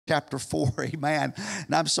chapter 4. Amen.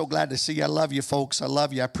 And I'm so glad to see you. I love you, folks. I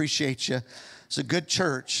love you. I appreciate you. It's a good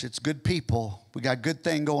church. It's good people. We got a good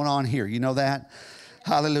thing going on here. You know that?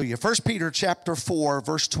 Hallelujah. 1 Peter chapter 4,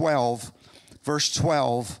 verse 12. Verse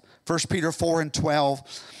 12. 1 Peter 4 and 12.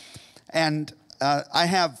 And I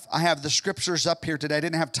have the scriptures up here today. I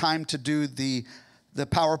didn't have time to do the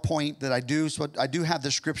PowerPoint that I do, so I do have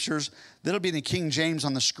the scriptures. That'll be in the King James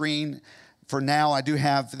on the screen. For now, I do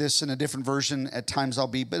have this in a different version. At times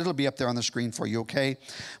but it'll be up there on the screen for you, okay?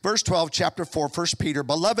 Verse 12, chapter 4, 1 Peter.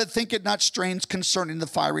 Beloved, think it not strange concerning the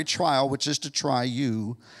fiery trial, which is to try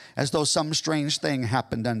you, as though some strange thing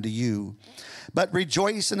happened unto you. But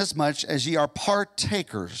rejoice inasmuch as ye are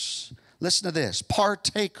partakers. Listen to this.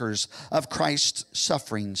 Partakers of Christ's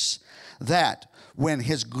sufferings, that when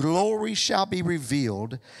his glory shall be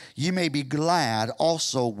revealed, ye may be glad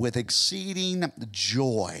also with exceeding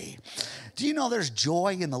joy. Do you know there's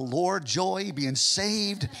joy in the Lord? Joy, being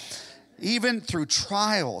saved, even through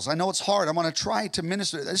trials. I know it's hard. I'm going to try to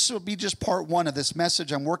minister. This will be just part one of this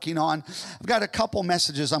message I'm working on. I've got a couple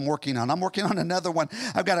messages I'm working on. I'm working on another one.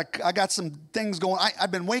 I got some things going.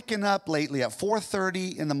 I've been waking up lately at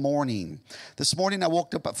 4:30 in the morning. This morning I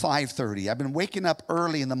woke up at 5:30. I've been waking up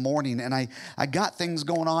early in the morning, and I got things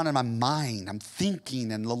going on in my mind. I'm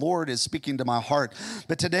thinking, and the Lord is speaking to my heart.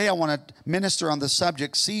 But today I want to minister on the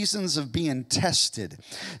subject, seasons of being tested.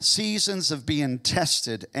 Seasons of being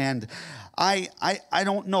tested. And I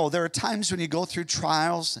don't know. There are times when you go through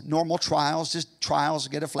trials, normal trials, just trials,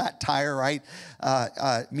 get a flat tire, right?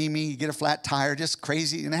 Mimi, you get a flat tire, just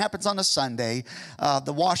crazy. And it happens on a Sunday.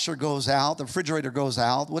 The washer goes out, the refrigerator goes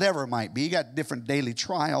out, whatever it might be. You got different daily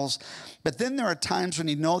trials. But then there are times when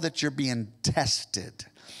you know that you're being tested.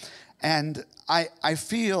 And I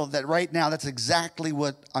feel that right now that's exactly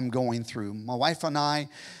what I'm going through. My wife and I,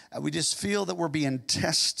 we just feel that we're being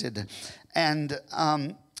tested. And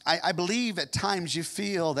I believe at times you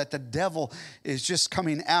feel that the devil is just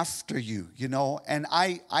coming after you, you know. And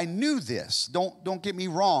I knew this. Don't get me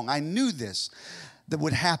wrong. I knew this that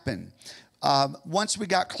would happen. Once we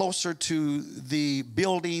got closer to the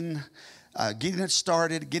building, getting it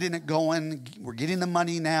started, getting it going, we're getting the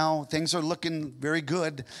money now. Things are looking very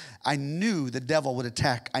good. I knew the devil would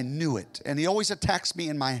attack. I knew it. And he always attacks me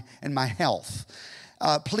in my health.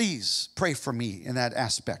 Please pray for me in that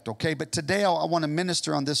aspect, okay? But today I want to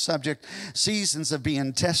minister on this subject, seasons of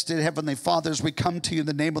being tested. Heavenly Father, as we come to you in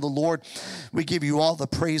the name of the Lord, we give you all the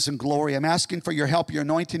praise and glory. I'm asking for your help, your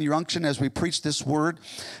anointing, your unction as we preach this word.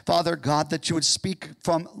 Father God, that you would speak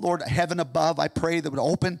from, Lord, heaven above. I pray that would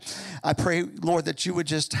open. I pray, Lord, that you would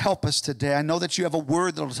just help us today. I know that you have a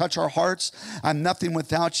word that will touch our hearts. I'm nothing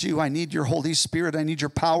without you. I need your Holy Spirit. I need your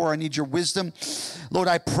power. I need your wisdom. Lord,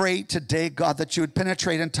 I pray today, God, that you would penetrate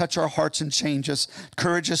and touch our hearts and change us.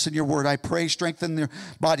 Encourage us in your word. I pray, strengthen the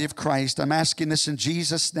body of Christ. I'm asking this in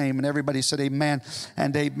Jesus' name. And everybody said amen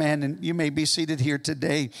and amen. And you may be seated here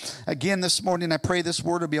today. Again, this morning, I pray this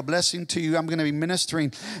word will be a blessing to you. I'm going to be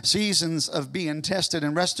ministering seasons of being tested.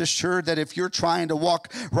 And rest assured that if you're trying to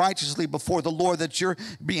walk righteously before the Lord, that you're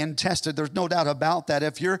being tested. There's no doubt about that.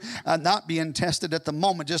 If you're not being tested at the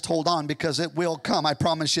moment, just hold on, because it will come. I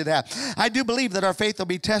promise you that. I do believe that our faith will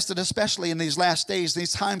be tested, especially in these last days,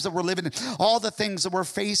 these times that we're living in, all the things that we're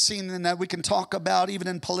facing and that we can talk about, even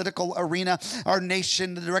in political arena, our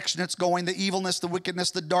nation, the direction it's going, the evilness, the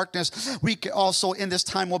wickedness, the darkness. We also in this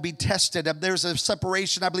time will be tested. There's a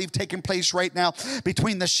separation, I believe, taking place right now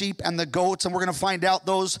between the sheep and the goats, and we're going to find out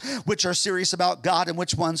those which are serious about God and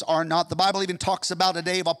which ones are not. The Bible even talks about a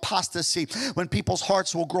day of apostasy when people's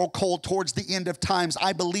hearts will grow cold towards the end of times.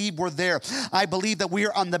 I believe we're there. I believe that we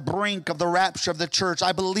are on the brink of the rapture of the church.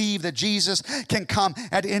 I believe that Jesus can come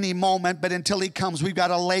at any moment, but until he comes, we've got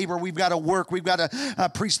to labor, we've got to work, we've got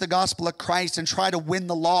to preach the gospel of Christ and try to win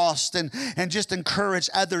the lost and just encourage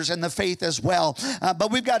others in the faith as well.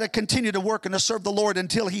 But we've got to continue to work and to serve the Lord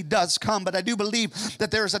until he does come. But I do believe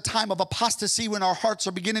that there is a time of apostasy when our hearts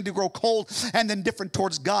are beginning to grow cold and indifferent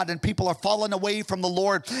towards God, and people are falling away from the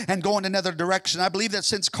Lord and going another direction. I believe that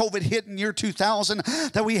since COVID hit in year 2000,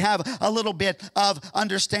 that we have a little bit of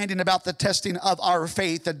understanding about the testing of our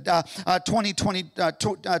faith.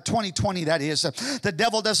 2020, that is. The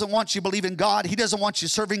devil doesn't want you believing God. He doesn't want you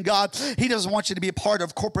serving God. He doesn't want you to be a part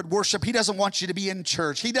of corporate worship. He doesn't want you to be in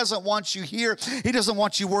church. He doesn't want you here. He doesn't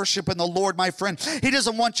want you worshiping the Lord, my friend. He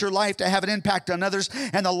doesn't want your life to have an impact on others.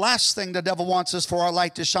 And the last thing the devil wants is for our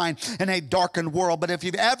light to shine in a darkened world. But if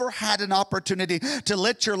you've ever had an opportunity to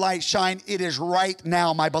let your light shine, it is right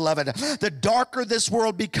now, my beloved. The darker this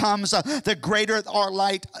world becomes, the greater our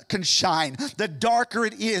light can shine. The darker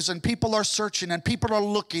it is, and people are searching watching and people are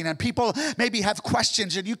looking and people maybe have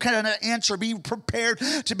questions and you kind of answer, be prepared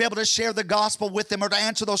to be able to share the gospel with them or to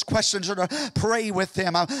answer those questions or to pray with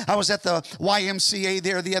them. I was at the YMCA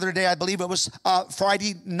there the other day. I believe it was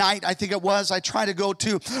Friday night, I think it was. I try to go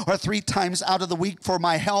 2 or 3 times out of the week for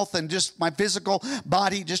my health and just my physical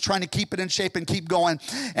body, just trying to keep it in shape and keep going.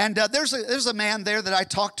 And there's a man there that I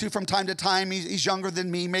talk to from time to time. He's younger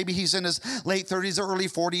than me. Maybe he's in his late 30s or early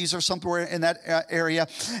 40s or somewhere in that area.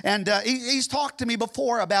 And he's talked to me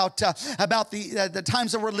before about the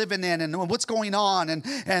times that we're living in and what's going on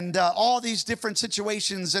and all these different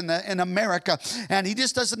situations in America. And he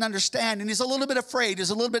just doesn't understand. And he's a little bit afraid. He's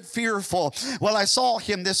a little bit fearful. Well, I saw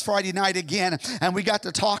him this Friday night again, and we got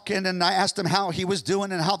to talking, and I asked him how he was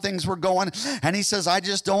doing and how things were going. And he says, I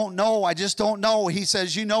just don't know. I just don't know. He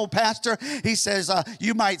says, you know, Pastor, he says,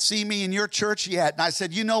 you might see me in your church yet. And I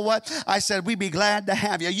said, you know what? I said, we'd be glad to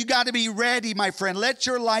have you. You got to be ready, my friend. Let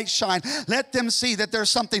your light shine. Let them see that there's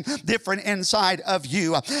something different inside of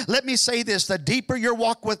you. Let me say this, the deeper your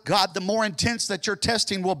walk with God, the more intense that your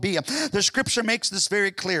testing will be. The scripture makes this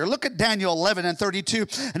very clear. Look at Daniel 11 and 32,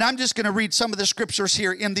 and I'm just going to read some of the scriptures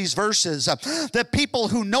here in these verses. The people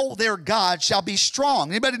who know their God shall be strong.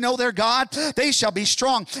 Anybody know their God? They shall be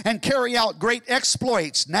strong and carry out great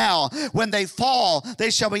exploits. Now, when they fall, they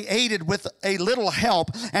shall be aided with a little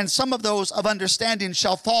help, and some of those of understanding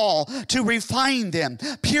shall fall to refine them,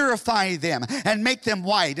 purify them, and make them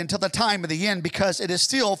white until the time of the end, because it is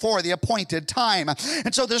still for the appointed time.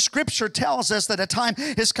 And so the scripture tells us that a time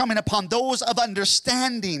is coming upon those of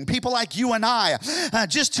understanding, people like you and I.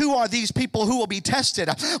 Just who are these people who will be tested?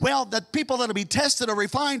 Well, the people that will be tested or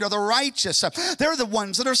refined are the righteous. They're the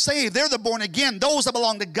ones that are saved. They're the born again, those that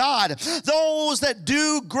belong to God, those that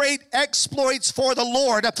do great exploits for the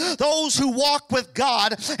Lord, those who walk with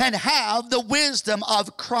God and have the wisdom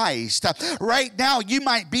of Christ. Right now, you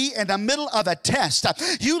might be in the middle of a test.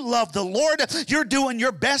 You love the Lord. You're doing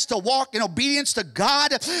your best to walk in obedience to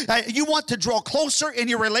God. You want to draw closer in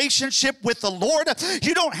your relationship with the Lord.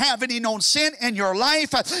 You don't have any known sin in your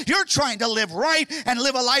life. You're trying to live right and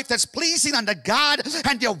live a life that's pleasing unto God,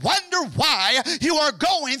 and you wonder why you are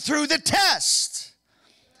going through the test.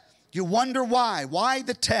 You wonder why. Why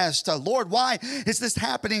the test? Lord, why is this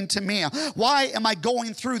happening to me? Why am I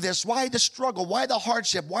going through this? Why the struggle? Why the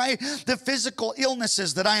hardship? Why the physical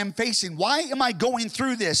illnesses that I am facing? Why am I going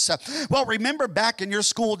through this? Well, remember back in your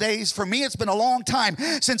school days, for me, it's been a long time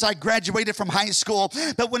since I graduated from high school,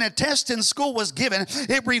 but when a test in school was given,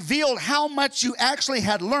 it revealed how much you actually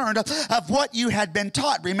had learned of what you had been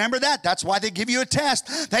taught. Remember that? That's why they give you a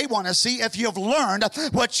test. They want to see if you have learned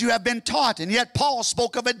what you have been taught. And yet Paul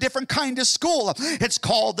spoke of a different kind of school. It's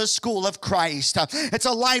called the school of Christ. It's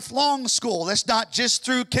a lifelong school. It's not just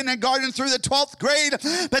through kindergarten through the 12th grade,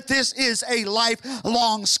 but this is a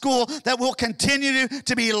lifelong school that will continue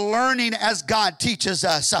to be learning as God teaches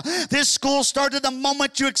us. This school started the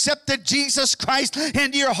moment you accepted Jesus Christ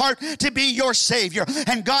into your heart to be your Savior,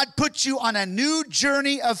 and God put you on a new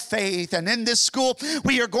journey of faith. And in this school,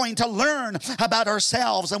 we are going to learn about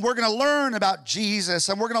ourselves, and we're going to learn about Jesus,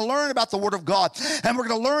 and we're going to learn about the Word of God, and we're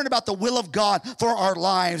going to learn about the will of God for our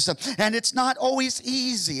lives. And it's not always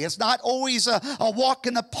easy. It's not always a walk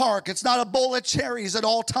in the park. It's not a bowl of cherries at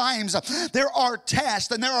all times. There are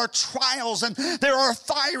tests, and there are trials, and there are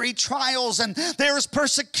fiery trials, and there is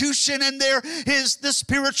persecution, and there is the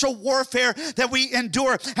spiritual warfare that we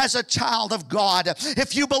endure as a child of God.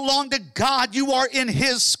 If you belong to God, you are in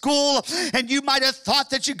His school, and you might have thought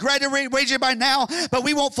that you graduated by now, but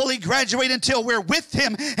we won't fully graduate until we're with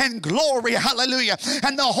Him in glory. Hallelujah.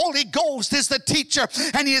 And the Holy Ghost is the teacher,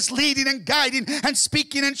 and He is leading and guiding and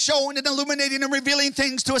speaking and showing and illuminating and revealing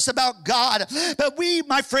things to us about God. But we,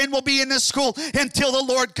 my friend, will be in this school until the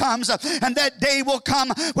Lord comes, and that day will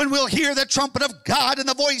come when we'll hear the trumpet of God and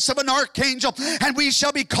the voice of an archangel, and we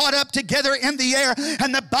shall be caught up together in the air.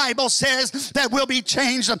 And the Bible says that we'll be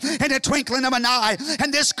changed in a twinkling of an eye,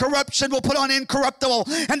 and this corruption will put on incorruptible,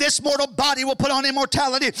 and this mortal body will put on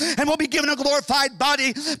immortality, and we'll be given a glorified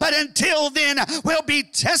body. But until then, we'll be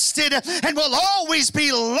tested, and we'll always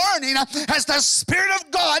be learning as the Spirit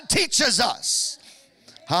of God teaches us.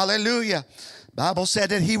 Hallelujah. Bible said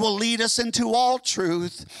that He will lead us into all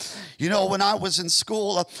truth. You know, when I was in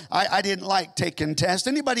school, I didn't like taking tests.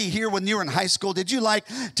 Anybody here, when you were in high school, did you like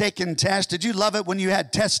taking tests? Did you love it when you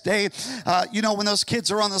had test day? You know, when those kids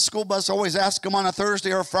are on the school bus, I always ask them on a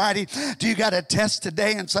Thursday or a Friday, do you got a test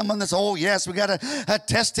today? And someone that's, oh, yes, we got a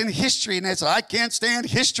test in history. And they said, I can't stand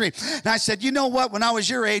history. And I said, you know what? When I was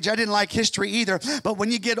your age, I didn't like history either. But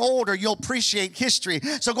when you get older, you'll appreciate history.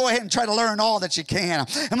 So go ahead and try to learn all that you can.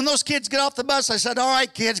 And when those kids get off the bus, I said, all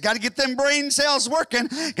right, kids, got to get them brain cells working.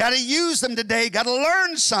 Got to use them today. Got to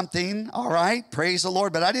learn something. All right, praise the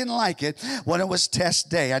Lord. But I didn't like it when it was test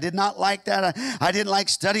day. I did not like that. I didn't like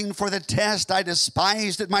studying for the test. I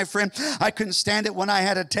despised it, my friend. I couldn't stand it when I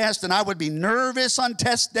had a test, and I would be nervous on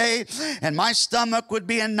test day, and my stomach would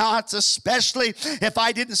be in knots, especially if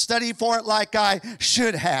I didn't study for it like I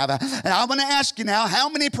should have. And I'm going to ask you now, how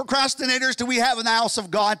many procrastinators do we have in the house of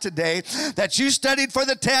God today that you studied for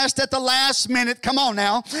the test at the last minute? Come on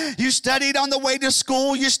now. You studied on the way to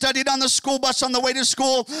school. You studied on the school bus on the way to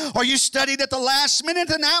school, or you studied at the last minute,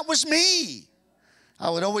 and that was me. I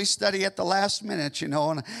would always study at the last minute, you know,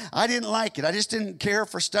 and I didn't like it. I just didn't care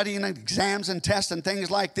for studying exams and tests and things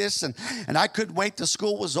like this, and I couldn't wait till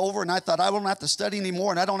school was over, and I thought I don't have to study anymore,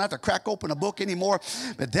 and I don't have to crack open a book anymore.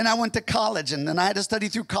 But then I went to college, and then I had to study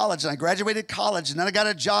through college, and I graduated college, and then I got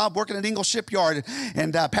a job working at Ingalls Shipyard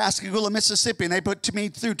in Pascagoula, Mississippi, and they put me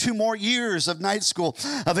through 2 more years of night school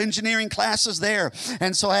of engineering classes there,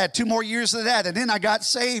 and so I had 2 more years of that, and then I got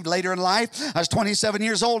saved later in life. I was 27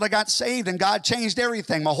 years old. I got saved, and God changed everything.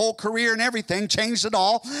 My whole career and everything, changed it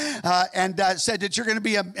all, and said that you're going to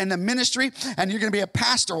be in the ministry and you're going to be a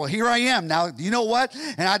pastor. Well, here I am. Now, you know what?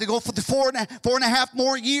 And I had to go for the 4.5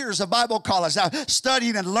 more years of Bible college, now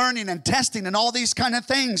studying and learning and testing and all these kind of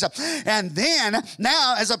things. And then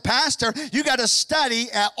now as a pastor, you got to study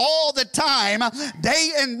all the time,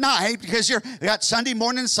 day and night, because you got Sunday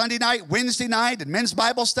morning, Sunday night, Wednesday night, and men's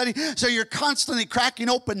Bible study. So you're constantly cracking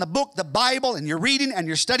open the book, the Bible, and you're reading and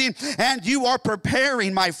you're studying, and you are preparing,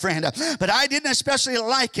 my friend. But I didn't especially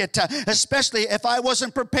like it, especially if I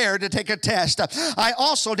wasn't prepared to take a test. I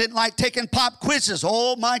also didn't like taking pop quizzes.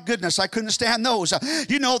 Oh my goodness, I couldn't stand those.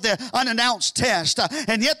 You know, the unannounced test.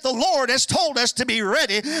 And yet the Lord has told us to be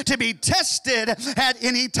ready to be tested at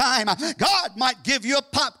any time. God might give you a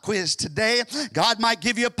pop quiz today. God might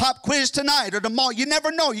give you a pop quiz tonight or tomorrow. You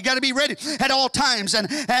never know. You got to be ready at all times. And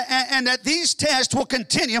that these tests will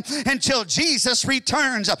continue until Jesus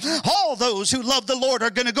returns. All those who love the Lord are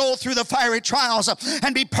going to go through the fiery trials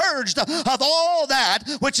and be purged of all that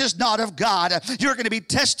which is not of God. You're going to be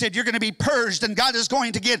tested. You're going to be purged, and God is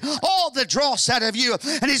going to get all the dross out of you,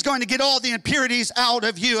 and He's going to get all the impurities out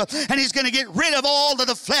of you, and He's going to get rid of all of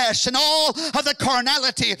the flesh and all of the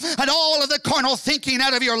carnality and all of the carnal thinking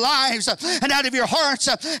out of your lives and out of your hearts,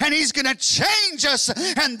 and He's going to change us,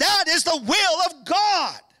 and that is the will of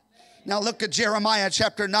God. Now look at Jeremiah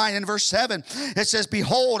chapter 9 and verse 7. It says,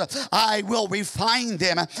 behold, I will refine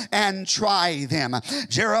them and try them.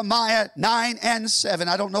 Jeremiah 9 and 7.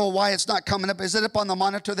 I don't know why it's not coming up. Is it up on the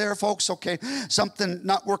monitor there, folks? Okay, something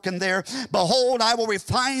not working there. Behold, I will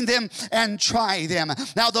refine them and try them.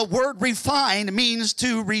 Now the word refine means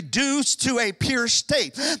to reduce to a pure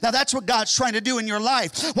state. Now that's what God's trying to do in your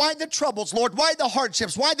life. Why the troubles, Lord? Why the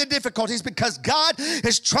hardships? Why the difficulties? Because God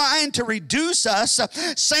is trying to reduce us,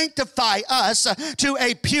 sanctify us to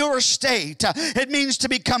a pure state. It means to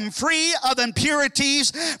become free of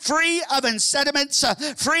impurities, free of sediments,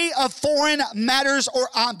 free of foreign matters or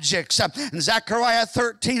objects. In Zechariah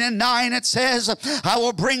 13 and 9 it says, I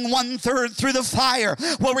will bring 1/3 through the fire,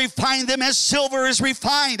 will refine them as silver is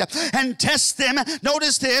refined, and test them,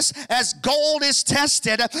 notice this, as gold is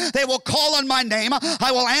tested. They will call on my name,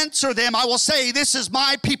 I will answer them, I will say, this is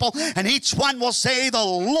my people, and each one will say, the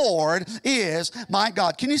Lord is my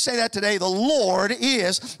God. Can you say that today? The Lord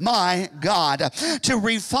is my God. To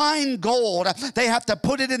refine gold, they have to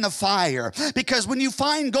put it in the fire, because when you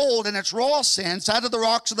find gold in its raw sense out of the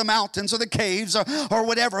rocks of the mountains or the caves or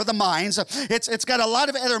whatever, the mines, it's got a lot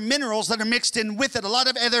of other minerals that are mixed in with it, a lot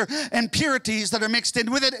of other impurities that are mixed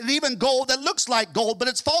in with it, and even gold that looks like gold, but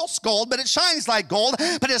it's false gold, but it shines like gold,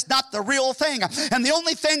 but it's not the real thing. And the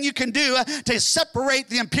only thing you can do to separate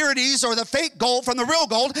the impurities or the fake gold from the real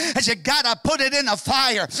gold is you gotta put it in the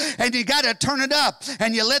fire, and you got to turn it up,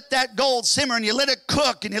 and you let that gold simmer, and you let it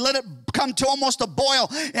cook, and you let it come to almost a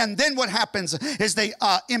boil. And then what happens is the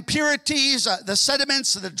impurities, the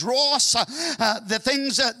sediments, the dross, the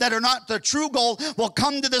things that are not the true gold will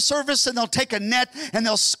come to the surface, and they'll take a net and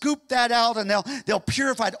they'll scoop that out, and they'll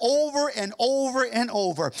purify it over and over and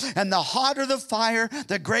over. And the hotter the fire,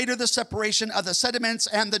 the greater the separation of the sediments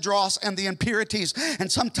and the dross and the impurities.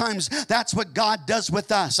 And sometimes that's what God does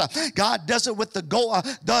with us. God does it with the gold.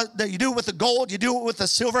 You do it with the gold, you do it with the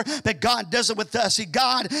silver, but God does it with us. See,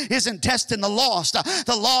 God isn't isn't testing the lost.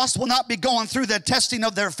 The lost will not be going through the testing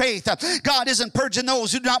of their faith. God isn't purging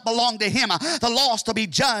those who do not belong to him. The lost will be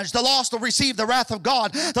judged. The lost will receive the wrath of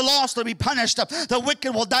God. The lost will be punished. The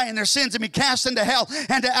wicked will die in their sins and be cast into hell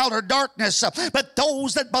and to outer darkness. But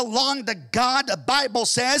those that belong to God, the Bible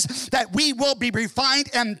says that we will be refined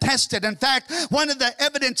and tested. In fact, one of the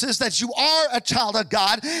evidences that you are a child of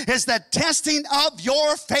God is the testing of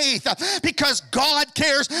your faith, because God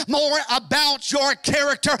cares more about your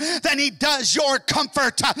character than he does your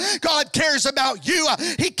comfort. God cares about you.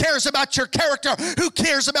 He cares about your character. Who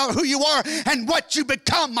cares about who you are and what you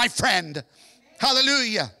become, my friend?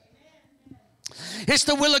 Hallelujah. It's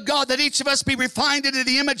the will of God that each of us be refined into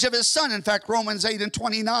the image of his Son. In fact, Romans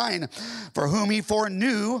 8:29, for whom he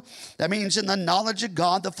foreknew, that means in the knowledge of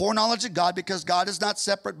God, the foreknowledge of God, because God is not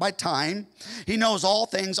separate by time. He knows all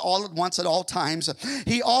things all at once at all times.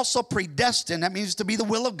 He also predestined, that means to be the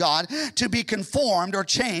will of God, to be conformed or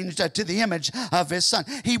changed to the image of his Son.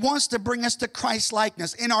 He wants to bring us to Christ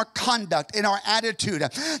likeness in our conduct, in our attitude,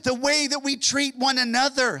 the way that we treat one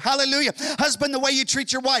another. Hallelujah. Husband, the way you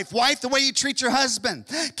treat your wife. Wife, the way you treat your husband.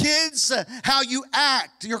 Kids, how you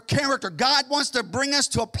act, your character. God wants to bring us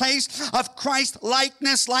to a place of Christ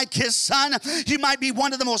likeness like his Son. You might be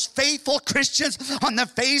one of the most faithful Christians on the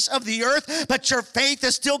face of the earth, but your faith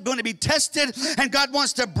is still going to be tested, and God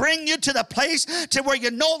wants to bring you to the place to where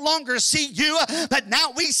you no longer see you, but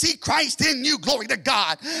now we see Christ in you. Glory to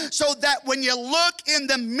God. So that when you look in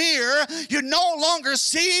the mirror, you no longer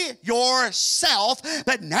see yourself,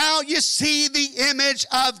 but now you see the image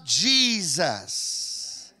of Jesus.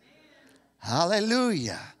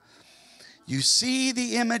 Hallelujah. You see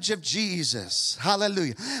the image of Jesus.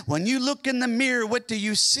 Hallelujah. When you look in the mirror, what do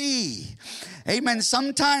you see? Amen.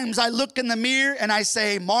 Sometimes I look in the mirror and I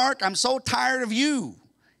say, Mark, I'm so tired of you.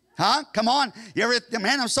 Huh? Come on. You ever,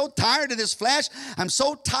 man, I'm so tired of this flesh. I'm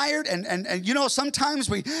so tired. And you know, sometimes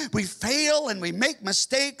we fail and we make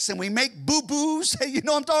mistakes and we make boo-boos. You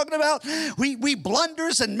know what I'm talking about? We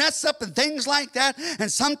blunders and mess up and things like that.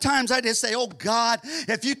 And sometimes I just say, oh God,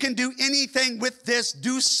 if you can do anything with this,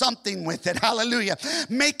 do something with it. Hallelujah.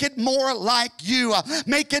 Make it more like you.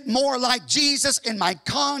 Make it more like Jesus in my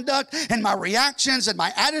conduct and my reactions and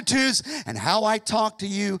my attitudes and how I talk to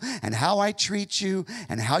you and how I treat you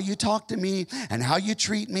and how you talk to me and how you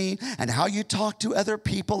treat me and how you talk to other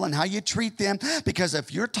people and how you treat them. Because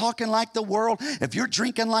if you're talking like the world, if you're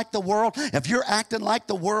drinking like the world, if you're acting like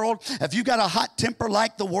the world, if you got a hot temper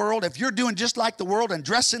like the world, if you're doing just like the world and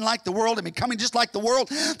dressing like the world and becoming just like the world,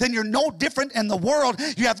 then you're no different in the world.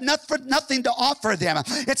 You have nothing to offer them.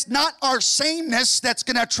 It's not our sameness that's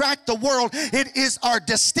going to attract the world. It is our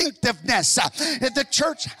distinctiveness. The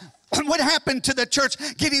church, what happened to the church?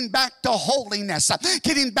 Getting back to holiness,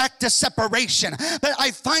 getting back to separation. But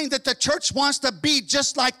I find that the church wants to be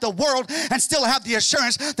just like the world and still have the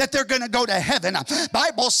assurance that they're going to go to heaven.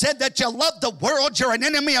 Bible said that you love the world, you're an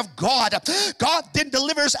enemy of God. God didn't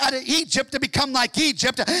deliver us out of Egypt to become like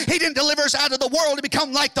Egypt. He didn't deliver us out of the world to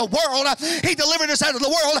become like the world. He delivered us out of the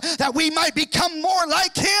world that we might become more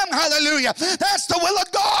like him. Hallelujah. That's the will of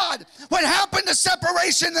God. What happened to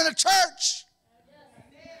separation in the church?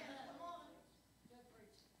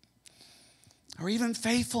 Or even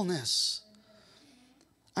faithfulness.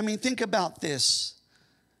 I mean, think about this.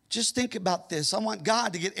 Just think about this. I want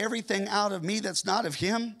God to get everything out of me that's not of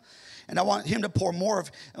him. And I want him to pour more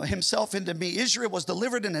of himself into me. Israel was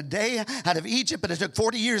delivered in a day out of Egypt, but it took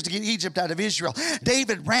 40 years to get Egypt out of Israel.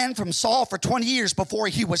 David ran from Saul for 20 years before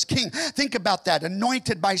he was king. Think about that.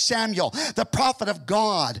 Anointed by Samuel, the prophet of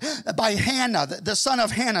God, by Hannah, the son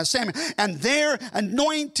of Hannah, Samuel. And they're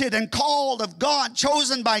anointed and called of God,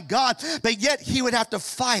 chosen by God. But yet he would have to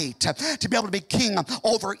fight to be able to be king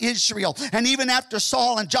over Israel. And even after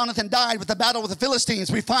Saul and Jonathan died with the battle with the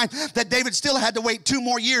Philistines, we find that David still had to wait 2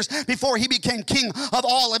 more years before he became king of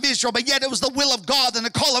all of Israel. But yet it was the will of God and the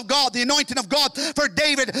call of God, the anointing of God for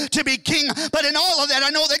David to be king. But in all of that, I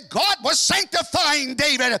know that God was sanctifying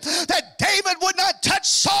David, that David would not touch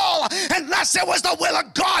Saul unless it was the will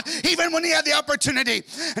of God, even when he had the opportunity.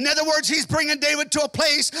 In other words, he's bringing David to a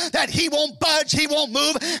place that he won't budge, he won't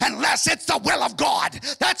move unless it's the will of God.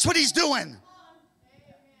 That's what he's doing.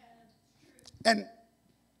 And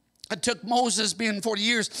it took Moses being 40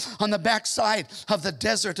 years on the backside of the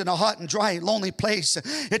desert in a hot and dry, lonely place.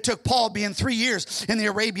 It took Paul being 3 years in the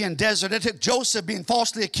Arabian desert. It took Joseph being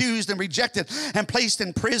falsely accused and rejected and placed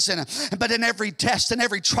in prison. But in every test and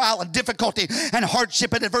every trial and difficulty and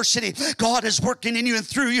hardship and adversity, God is working in you and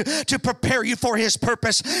through you to prepare you for his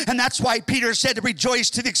purpose. And that's why Peter said to rejoice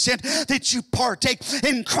to the extent that you partake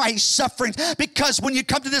in Christ's suffering. Because when you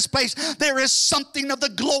come to this place, there is something of the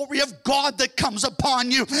glory of God that comes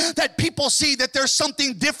upon you. that people see that there's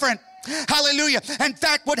something different. Hallelujah. In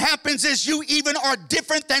fact, what happens is you even are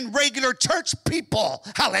different than regular church people.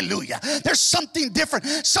 Hallelujah. There's something different,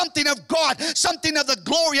 something of God, something of the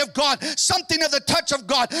glory of God, something of the touch of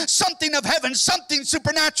God, something of heaven, something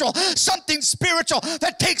supernatural, something spiritual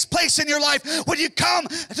that takes place in your life when you come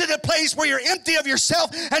to the place where you're empty of yourself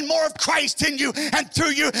and more of Christ in you and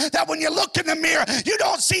through you, that when you look in the mirror, you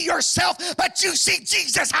don't see yourself, but you see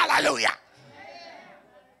Jesus. Hallelujah.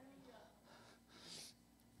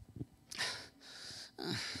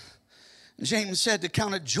 James said to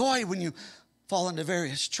count it joy when you fall into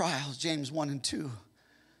various trials, James 1 and 2.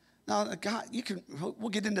 Now, God, we'll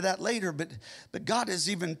get into that later, but God is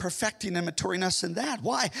even perfecting and maturing us in that.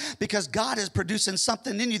 Why? Because God is producing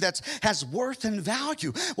something in you that has worth and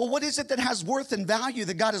value. Well, what is it that has worth and value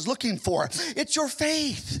that God is looking for? It's your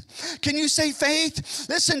faith. Can you say faith?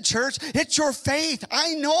 Listen, church, it's your faith.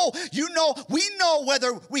 I know, you know, we know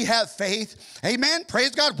whether we have faith. Amen.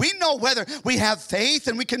 Praise God. We know whether we have faith,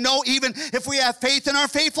 and we can know even if we have faith in our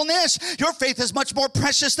faithfulness. Your faith is much more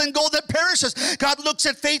precious than gold that perishes. God looks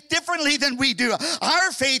at faith differently than we do.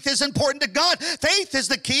 Our faith is important to God. Faith is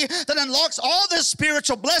the key that unlocks all the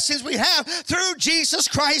spiritual blessings we have through Jesus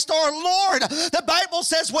Christ our Lord. The Bible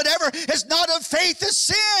says whatever is not of faith is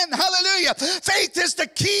sin. Hallelujah. Faith is the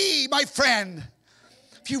key, my friend.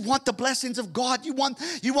 If you want the blessings of God, you want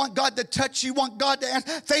God to touch you, want God to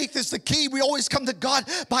answer. Faith is the key. We always come to God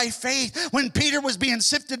by faith. When Peter was being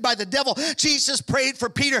sifted by the devil, Jesus prayed for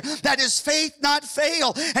Peter that his faith not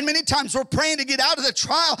fail. And many times we're praying to get out of the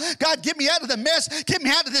trial. God, get me out of the mess. Get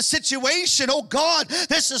me out of this situation. Oh God,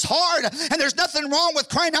 this is hard. And there's nothing wrong with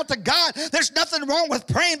crying out to God. There's nothing wrong with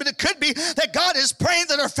praying, but it could be that God is praying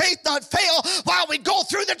that our faith not fail while we go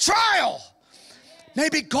through the trial.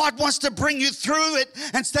 Maybe God wants to bring you through it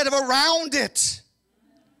instead of around it.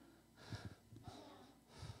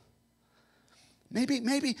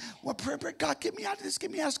 Maybe, well, God, get me out of this,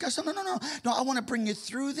 get me out of this. God, no, I want to bring you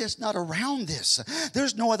through this, not around this.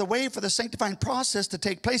 There's no other way for the sanctifying process to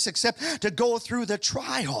take place except to go through the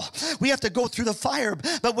trial. We have to go through the fire.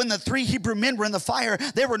 But when the 3 Hebrew men were in the fire,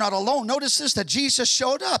 they were not alone. Notice this, that Jesus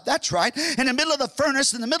showed up. That's right. In the middle of the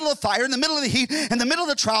furnace, in the middle of the fire, in the middle of the heat, in the middle of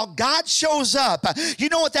the trial, God shows up. You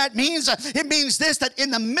know what that means? It means this, that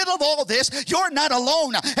in the middle of all this, you're not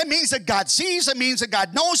alone. It means that God sees. It means that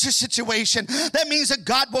God knows your situation. That means that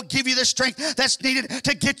God will give you the strength that's needed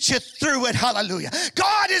to get you through it. Hallelujah.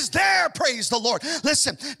 God is there. Praise the Lord.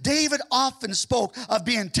 Listen, David often spoke of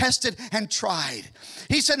being tested and tried.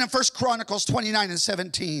 He said in 1 Chronicles 29 and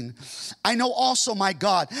 17, I know also, my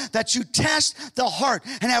God, that you test the heart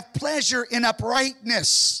and have pleasure in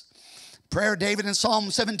uprightness. Prayer David in Psalm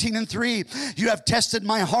 17 and 3, you have tested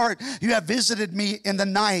my heart. You have visited me in the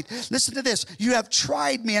night. Listen to this. You have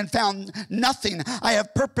tried me and found nothing. I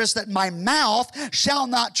have purposed that my mouth shall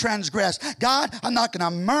not transgress. God, I'm not going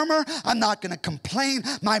to murmur. I'm not going to complain.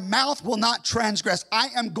 My mouth will not transgress. I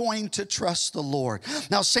am going to trust the Lord.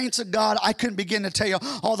 Now, saints of God, I couldn't begin to tell you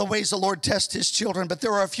all the ways the Lord tests his children, but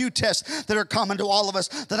there are a few tests that are common to all of us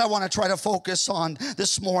that I want to try to focus on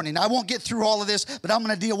this morning. I won't get through all of this, but I'm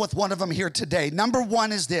going to deal with one of them here today. Number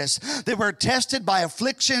one is this, that we're tested by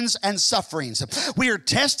afflictions and sufferings. We are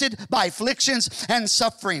tested by afflictions and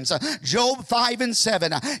sufferings. Job 5 and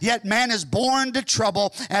 7, yet man is born to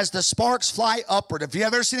trouble as the sparks fly upward. If you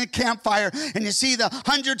ever seen a campfire and you see the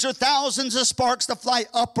hundreds or thousands of sparks that fly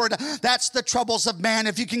upward, that's the troubles of man.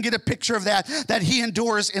 If you can get a picture of that he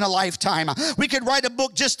endures in a lifetime. We could write a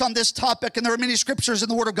book just on this topic, and there are many scriptures in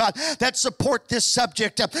the Word of God that support this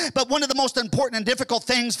subject. But one of the most important and difficult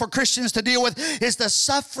things for Christians to deal with is the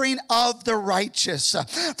suffering of the righteous.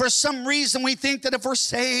 For some reason, we think that if we're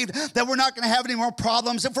saved, that we're not going to have any more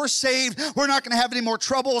problems. If we're saved, we're not going to have any more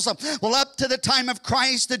troubles. Well, up to the time of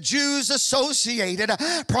Christ, the Jews associated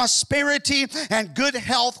prosperity and good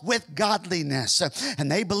health with godliness.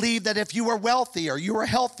 And they believed that if you were wealthy or you were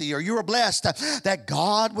healthy or you were blessed, that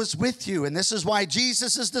God was with you. And this is why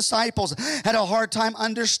Jesus' disciples had a hard time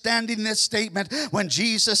understanding this statement when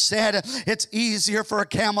Jesus said, it's easier for a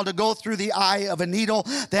camel to go through the eye of a needle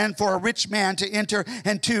than for a rich man to enter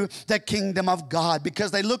into the kingdom of God. Because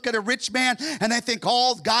they look at a rich man and they think,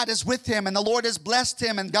 oh, God is with him and the Lord has blessed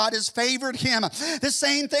him and God has favored him. The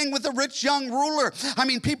same thing with the rich young ruler. I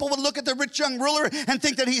mean, people would look at the rich young ruler and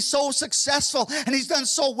think that he's so successful and he's done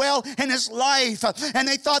so well in his life. And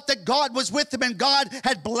they thought that God was with him and God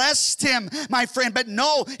had blessed him, my friend. But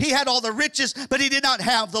no, he had all the riches, but he did not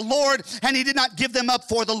have the Lord, and he did not give them up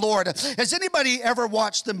for the Lord. Has anybody ever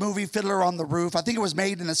watched the movie Fiddler on the Roof? I think it was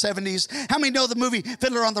made in the 70s. How many know the movie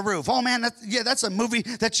Fiddler on the Roof? Oh man, that's a movie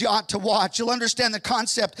that you ought to watch. You'll understand the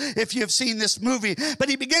concept if you've seen this movie. But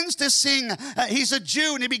he begins to sing, he's a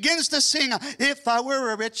Jew, and he begins to sing, if I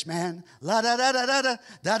were a rich man, la da da da da da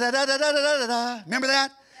da da da da da da da. Remember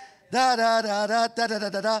that? Da da da da da da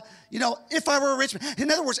da da. You know, if I were a rich man. In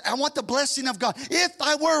other words, I want the blessing of God. If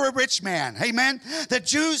I were a rich man. Amen. The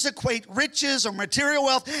Jews equate riches or material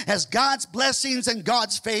wealth as God's blessings and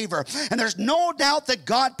God's favor. And there's no doubt that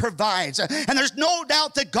God provides. And there's no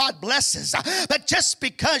doubt that God blesses. But just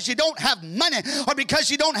because you don't have money, or because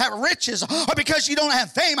you don't have riches, or because you don't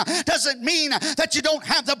have fame, doesn't mean that you don't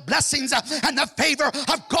have the blessings and the favor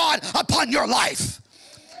of God upon your life.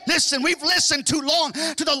 Listen, we've listened too long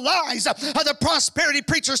to the lies of the prosperity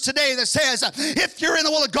preachers today that says, if you're in the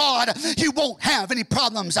will of God, you won't have any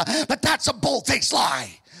problems. But that's a bold-faced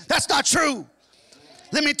lie. That's not true.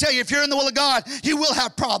 Let me tell you, if you're in the will of God, you will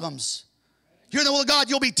have problems. You're in the will of God,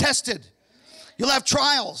 you'll be tested. You'll have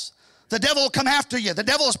trials. The devil will come after you. The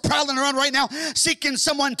devil is prowling around right now, seeking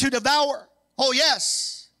someone to devour. Oh,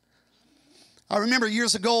 yes. I remember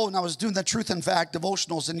years ago when I was doing the Truth and Fact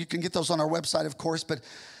devotionals, and you can get those on our website, of course, but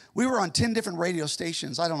we were on 10 different radio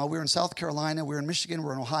stations. I don't know. We were in South Carolina. We were in Michigan. We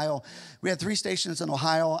were in Ohio. We had 3 stations in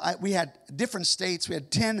Ohio. We had different states. We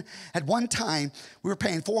had 10. At one time, we were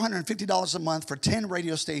paying $450 a month for 10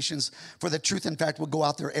 radio stations for the Truth and Fact would go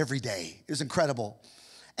out there every day. It was incredible.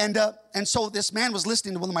 And so this man was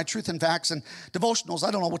listening to one of my Truth and Facts and devotionals.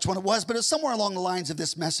 I don't know which one it was, but it's somewhere along the lines of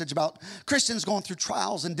this message about Christians going through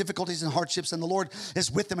trials and difficulties and hardships, and the Lord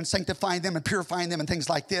is with them and sanctifying them and purifying them and things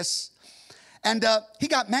like this. And he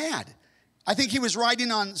got mad. I think he was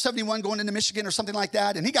riding on 71 going into Michigan or something like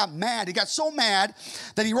that, and he got mad. He got so mad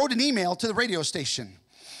that he wrote an email to the radio station.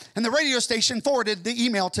 And the radio station forwarded the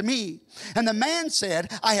email to me. And the man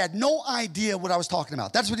said, I had no idea what I was talking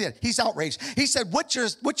about. That's what he did. He's outraged. He said, what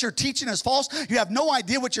you're teaching is false. You have no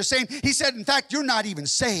idea what you're saying. He said, in fact, you're not even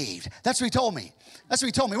saved. That's what he told me. That's what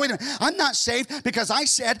he told me. Wait a minute. I'm not saved because I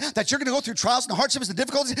said that you're going to go through trials and hardships and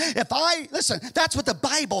difficulties. Listen, that's what the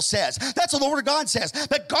Bible says. That's what the Word of God says.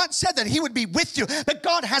 But God said that He would be with you. But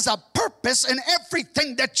God has a purpose in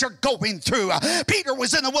everything that you're going through. Peter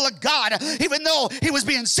was in the will of God, even though he was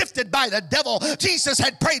being sifted by the devil. Jesus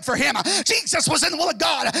had prayed for him. Jesus was in the will of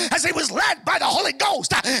God as he was led by the Holy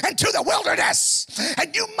Ghost into the wilderness.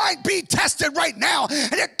 And you might be tested right now,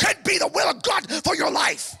 and it could be the will of God for your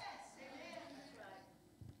life.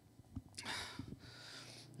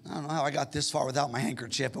 I don't know how I got this far without my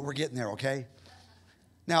handkerchief, but we're getting there, okay?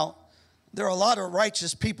 Now, there are a lot of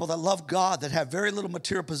righteous people that love God that have very little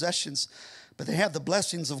material possessions, but they have the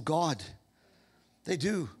blessings of God. They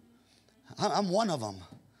do. I'm one of them.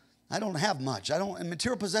 I don't have much. In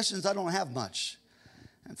material possessions, I don't have much.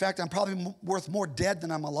 In fact, I'm probably worth more dead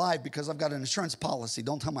than I'm alive because I've got an insurance policy.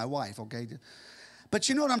 Don't tell my wife, okay? But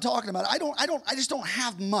you know what I'm talking about. I just don't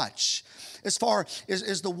have much as far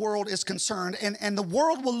as the world is concerned. And the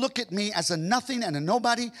world will look at me as a nothing and a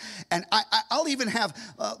nobody. And I'll even have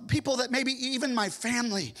people that maybe even my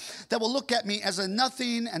family that will look at me as a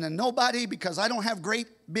nothing and a nobody because I don't have great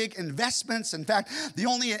big investments. In fact, the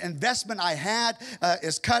only investment I had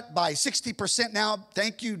is cut by 60% now.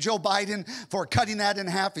 Thank you, Joe Biden, for cutting that in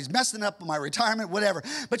half. He's messing up my retirement, whatever.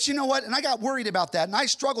 But you know what? And I got worried about that, and I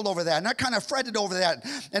struggled over that, and I kind of fretted over that.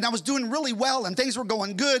 And I was doing really well, and things were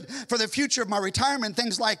going good for the future of my retirement,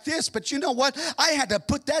 things like this. But you know what? I had to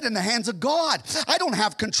put that in the hands of God. I don't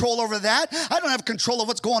have control over that. I don't have control of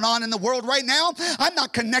what's going on in the world right now. I'm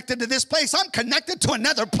not connected to this place. I'm connected to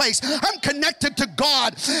another place. I'm connected to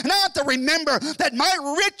God. And I have to remember that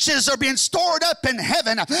my riches are being stored up in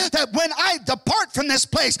heaven, that when I depart from this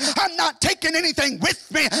place, I'm not taking anything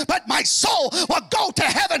with me, but my soul will go to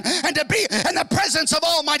heaven and to be in the presence of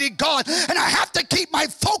Almighty God. And I have to keep my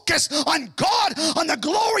focus on God, on the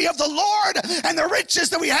glory of the Lord and the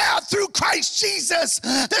riches that we have through Christ Jesus.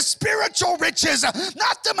 The spiritual riches,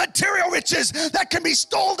 not the material riches that can be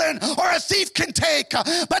stolen or a thief can take,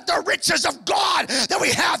 but the riches of God that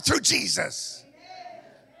we have through Jesus.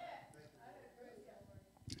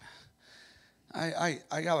 I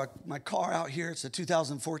got my car out here. It's a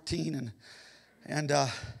 2014, and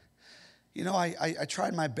you know, I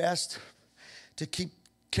tried my best to keep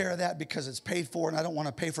care of that because it's paid for, and I don't want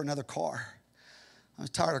to pay for another car. I'm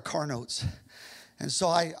tired of car notes. And so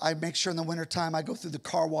I make sure in the wintertime I go through the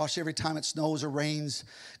car wash every time it snows or rains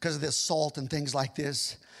because of this salt and things like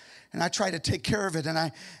this. And I try to take care of it. And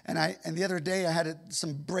the other day I had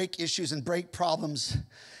some brake issues and brake problems.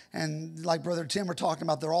 And like Brother Tim were talking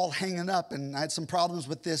about, they're all hanging up, and I had some problems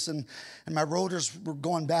with this, and my rotors were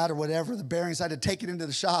going bad or whatever. The bearings, I had to take it into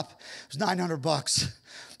the shop. It was $900.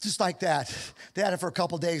 Just like that. They had it for a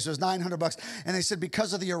couple days. It was $900. And they said,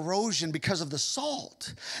 because of the erosion, because of the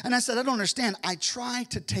salt. And I said, I don't understand. I try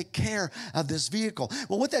to take care of this vehicle.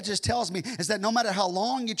 Well, what that just tells me is that no matter how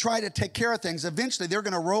long you try to take care of things, eventually they're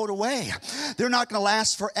going to erode away. They're not going to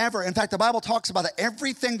last forever. In fact, the Bible talks about that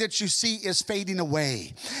everything that you see is fading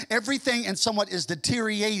away. Everything and somewhat is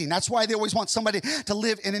deteriorating. That's why they always want somebody to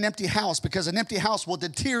live in an empty house, because an empty house will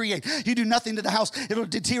deteriorate. You do nothing to the house, it'll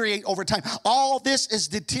deteriorate over time. All this is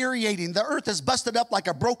deteriorating. The earth is busted up like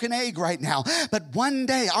a broken egg right now. But one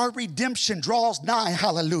day our redemption draws nigh.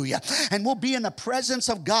 Hallelujah. And we'll be in the presence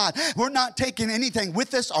of God. We're not taking anything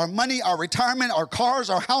with us. Our money, our retirement, our cars,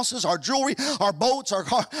 our houses, our jewelry, our boats,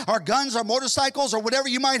 our guns, our motorcycles, or whatever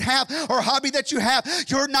you might have, or hobby that you have.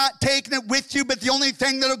 You're not taking it with you, but the only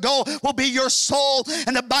thing that'll go will be your soul.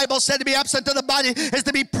 And the Bible said to be absent of the body is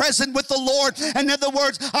to be present with the Lord. And in other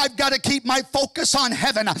words, I've got to keep my focus on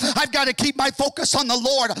heaven. I've got to keep my focus on the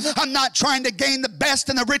Lord. I'm not trying to gain the best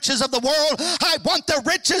and the riches of the world. I want the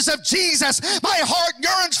riches of Jesus. My heart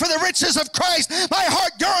yearns for the riches of Christ. My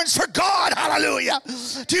heart yearns for God. Hallelujah.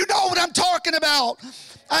 Do you know what I'm talking about?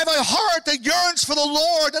 I have a heart that yearns for the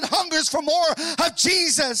Lord, that hungers for more of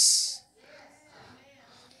Jesus.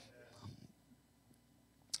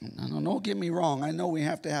 No, don't get me wrong. I know we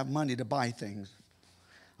have to have money to buy things.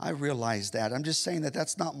 I realize that. I'm just saying that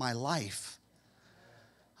that's not my life.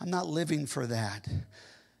 I'm not living for that.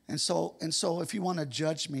 And so if you want to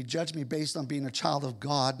judge me based on being a child of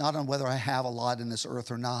God, not on whether I have a lot in this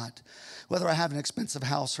earth or not, whether I have an expensive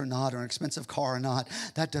house or not, or an expensive car or not.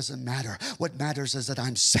 That doesn't matter. What matters is that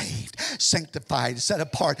I'm saved, sanctified, set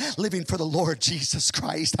apart, living for the Lord Jesus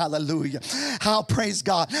Christ. Hallelujah. How praise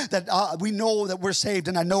God that we know that we're saved,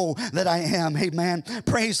 and I know that I am. Amen.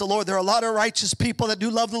 Praise the Lord. There are a lot of righteous people that do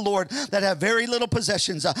love the Lord that have very little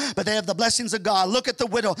possessions, but they have the blessings of God. Look at the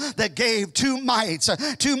widow that gave 2 mites.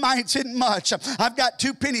 2 mites isn't much. I've got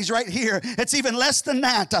 2 pennies right here. It's even less than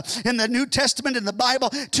that in the New Testament, in the Bible.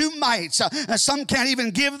 2 mites. Some can't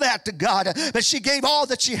even give that to God, but she gave all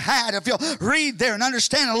that she had. If you'll read there and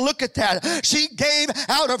understand and look at that, she gave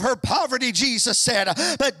out of her poverty, Jesus said.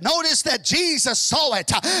 But notice that Jesus saw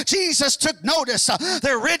it. Jesus took notice.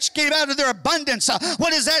 The rich gave out of their abundance.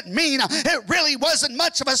 What does that mean? It really wasn't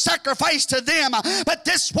much of a sacrifice to them, but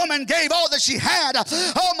this woman gave all that she had.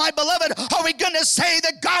 Oh, my beloved, are we going to say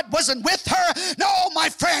that God wasn't with her? No, my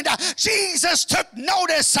friend. Jesus took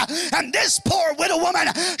notice, and this poor widow woman,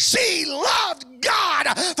 she loved God,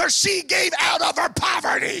 for she gave out of her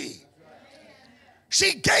poverty.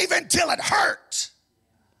 She gave until it hurt.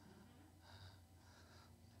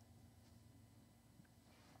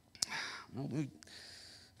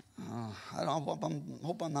 I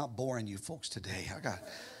hope I'm not boring you folks today.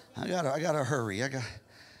 I gotta hurry. I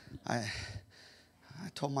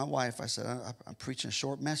told my wife, I said, I'm preaching a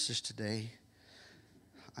short message today.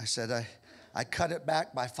 I said, I cut it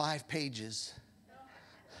back by 5 pages.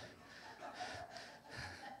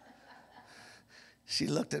 She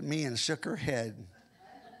looked at me and shook her head.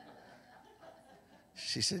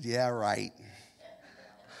 She said, yeah, right.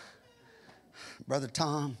 Brother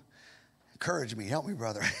Tom, encourage me. Help me,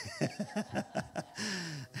 brother.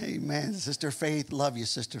 Amen. Sister Faith, love you,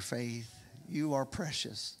 Sister Faith. You are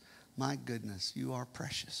precious. My goodness, you are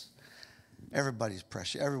precious. Everybody's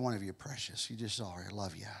precious. Every one of you are precious. You just are. I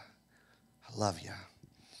love you. I love you.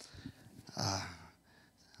 I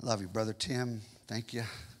love you, Brother Tim. Thank you.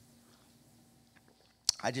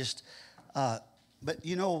 But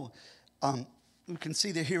you know, we can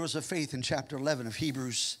see the heroes of faith in chapter 11 of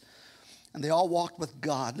Hebrews. And they all walked with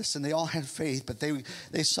God. Listen, they all had faith, but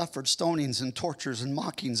they suffered stonings and tortures and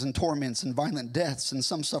mockings and torments and violent deaths. And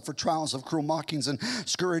some suffered trials of cruel mockings and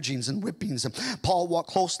scourgings and whippings. And Paul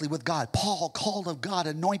walked closely with God. Paul, called of God,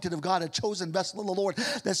 anointed of God, a chosen vessel of the Lord,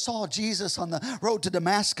 that saw Jesus on the road to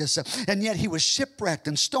Damascus. And yet he was shipwrecked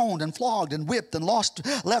and stoned and flogged and whipped and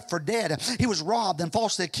left for dead. He was robbed and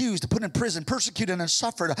falsely accused, put in prison, persecuted and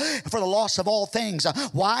suffered for the loss of all things.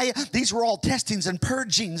 Why? These were all testings and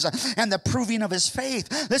purgings and the proving of his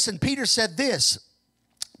faith. Listen, Peter said this.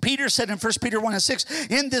 Peter said in 1 Peter 1:6,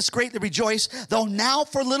 in this greatly rejoice, though now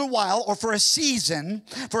for a little while, or for a season,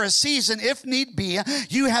 if need be,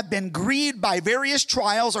 you have been grieved by various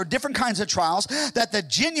trials or different kinds of trials, that the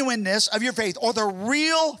genuineness of your faith, or the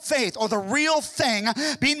real faith, or the real thing,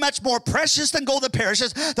 being much more precious than gold that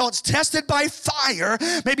perishes, though it's tested by fire,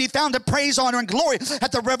 may be found to praise, honor, and glory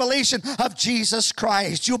at the revelation of Jesus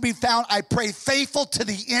Christ. You'll be found, I pray, faithful to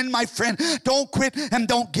the end, my friend. Don't quit and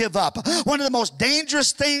don't give up. One of the most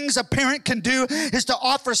dangerous things things a parent can do is to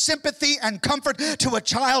offer sympathy and comfort to a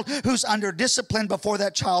child who's under discipline before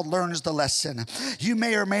that child learns the lesson. You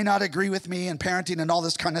may or may not agree with me in parenting and all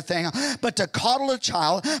this kind of thing, but to coddle a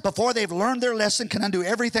child before they've learned their lesson can undo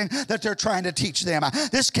everything that they're trying to teach them.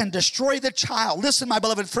 This can destroy the child. Listen, my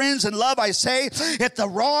beloved friends, in love I say, if the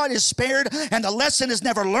rod is spared and the lesson is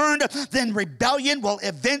never learned, then rebellion will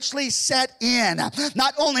eventually set in.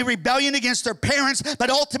 Not only rebellion against their parents, but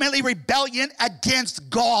ultimately rebellion against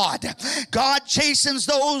God. God chastens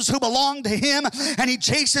those who belong to him, and he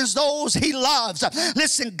chastens those he loves.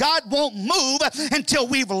 Listen, God won't move until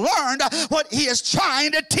we've learned what he is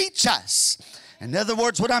trying to teach us. In other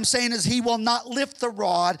words, what I'm saying is he will not lift the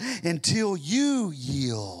rod until you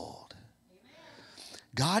yield.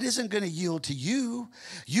 God isn't going to yield to you.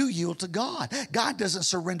 You yield to God. God doesn't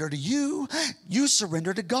surrender to you. You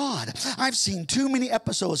surrender to God. I've seen too many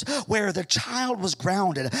episodes where the child was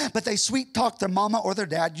grounded, but they sweet talk their mama or their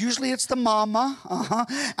dad. Usually it's the mama,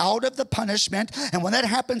 out of the punishment. And when that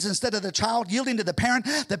happens, instead of the child yielding to the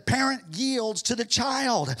parent yields to the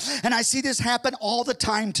child. And I see this happen all the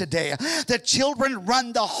time today. The children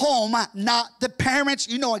run the home, not the parents.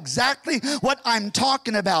 You know exactly what I'm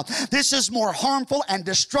talking about. This is more harmful and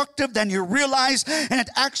destructive than you realize, and it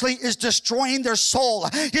actually is destroying their soul.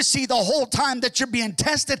 You see, the whole time that you're being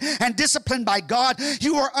tested and disciplined by God,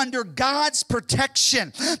 you are under God's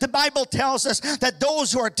protection. The Bible tells us that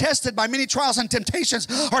those who are tested by many trials and temptations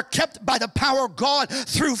are kept by the power of God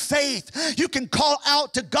through faith. You can call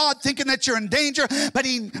out to God thinking that you're in danger, but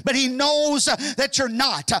he knows that you're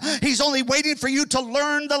not. He's only waiting for you to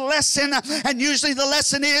learn the lesson, and usually the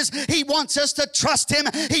lesson is he wants us to trust him.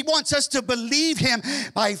 He wants us to believe him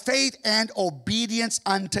by faith and obedience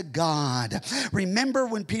unto God. Remember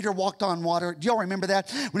when Peter walked on water? Do y'all remember that?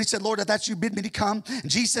 When he said, Lord, if that's you, bid me to come. And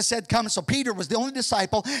Jesus said, come. So Peter was the only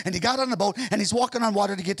disciple, and he got on the boat, and he's walking on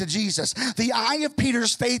water to get to Jesus. The eye of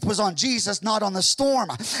Peter's faith was on Jesus, not on the storm.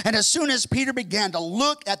 And as soon as Peter began to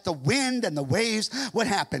look at the wind and the waves, what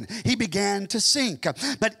happened? He began to sink.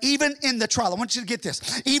 But even in the trial, I want you to get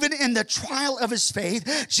this, even in the trial of his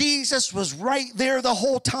faith, Jesus was right there the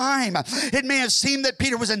whole time. It may have seemed that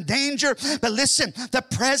Peter was in danger, but listen, the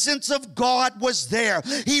presence of God was there,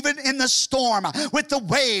 even in the storm, with the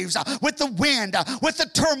waves, with the wind, with the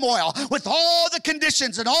turmoil, with all the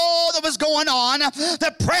conditions and all that was going on.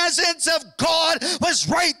 The presence of God was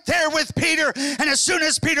right there with Peter, and as soon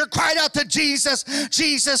as Peter cried out to Jesus,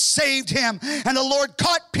 Jesus saved him, and the Lord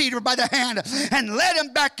caught Peter by the hand and led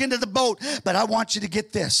him back into the boat. But I want you to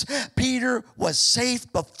get this, Peter was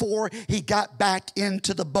safe before he got back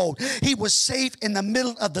into the boat. He was safe in the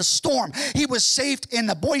middle of the storm. He was safe in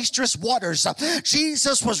the boisterous waters.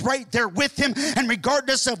 Jesus was right there with him, and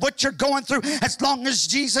regardless of what you're going through, as long as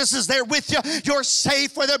Jesus is there with you, you're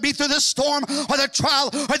safe, whether it be through the storm or the trial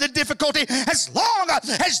or the difficulty. As long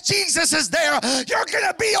as Jesus is there, you're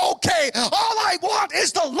gonna be okay. All I want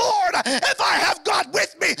is the Lord. If I have God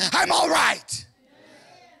with me, I'm all right.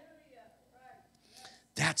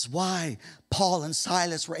 That's why Paul and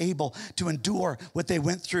Silas were able to endure what they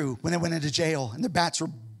went through when they went into jail and their backs were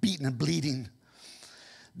beaten and bleeding.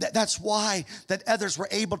 That's why that others were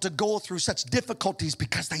able to go through such difficulties,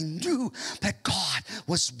 because they knew that God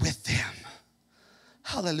was with them.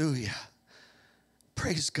 Hallelujah.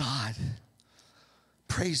 Praise God.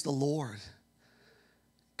 Praise the Lord.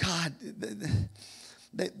 God,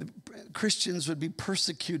 the Christians would be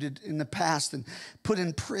persecuted in the past and put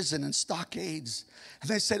in prison and stockades. And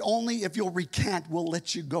they said, only if you'll recant, we'll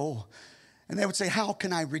let you go. And they would say, how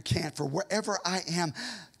can I recant? For wherever I am,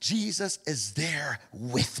 Jesus is there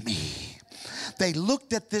with me. They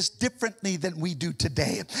looked at this differently than we do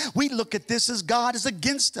today. We look at this as God is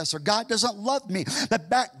against us, or God doesn't love me. But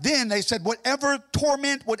back then they said, whatever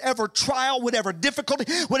torment, whatever trial, whatever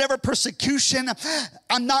difficulty, whatever persecution,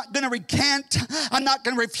 I'm not going to recant. I'm not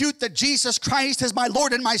going to refute that Jesus Christ is my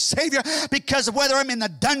Lord and my Savior, because of whether I'm in the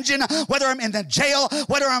dungeon, whether I'm in the jail,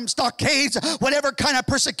 whether I'm stockades, whatever kind of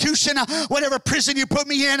persecution, whatever prison you put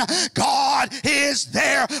me in, God is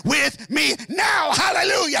there with me now.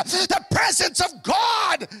 Hallelujah. The presence of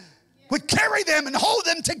God would carry them and hold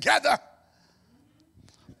them together.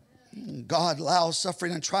 God allows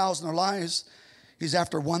suffering and trials in our lives. He's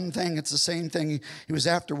after one thing. It's the same thing he was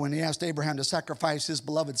after when he asked Abraham to sacrifice his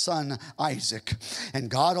beloved son, Isaac. And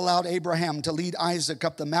God allowed Abraham to lead Isaac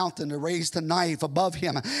up the mountain to raise the knife above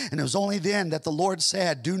him. And it was only then that the Lord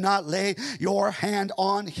said, do not lay your hand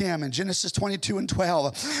on him. In Genesis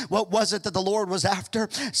 22:12, what was it that the Lord was after?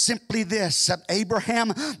 Simply this,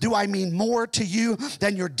 Abraham, do I mean more to you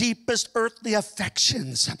than your deepest earthly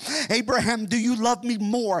affections? Abraham, do you love me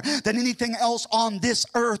more than anything else on this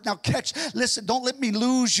earth? Now catch, listen, don't let me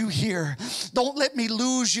lose you here. Don't let me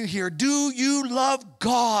lose you here. Do you love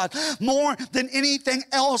God more than anything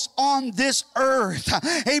else on this earth?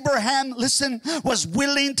 Abraham, listen, was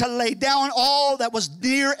willing to lay down all that was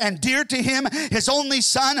near and dear to him, his only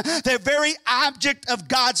son, the very object of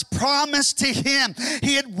God's promise to him.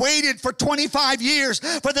 He had waited for 25 years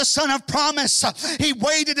for the son of promise. He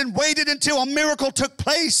waited and waited until a miracle took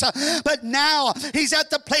place. But now he's at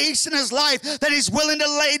the place in his life that he's willing to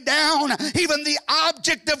lay down even the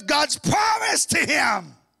object of God's promise to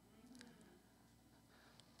him.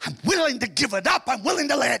 I'm willing to give it up. I'm willing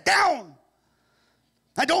to lay it down.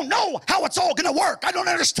 I don't know how it's all going to work. I don't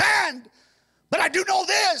understand. But I do know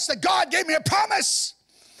this, that God gave me a promise.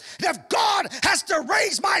 And if God has to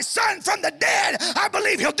raise my son from the dead, I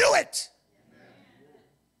believe he'll do it.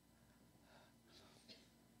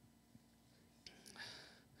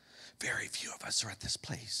 Very few of us are at this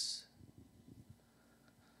place.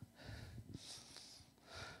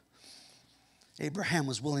 Abraham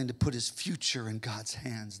was willing to put his future in God's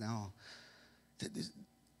hands now.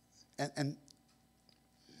 And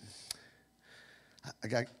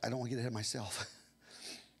I don't want to get ahead of myself.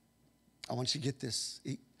 I want you to get this.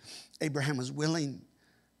 Abraham was willing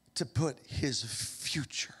to put his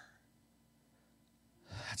future.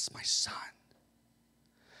 That's my son.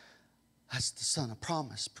 That's the son of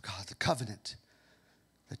promise, God, the covenant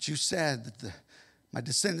that you said that my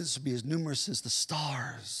descendants will be as numerous as the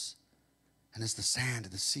stars and as the sand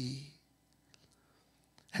of the sea.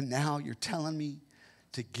 And now you're telling me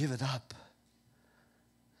to give it up.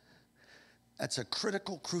 That's a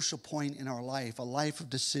critical, crucial point in our life, a life of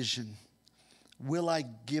decision. Will I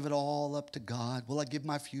give it all up to God? Will I give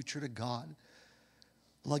my future to God?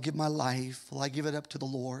 Will I give my life? Will I give it up to the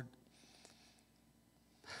Lord?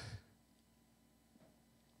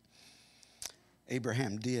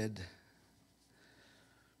 Abraham did.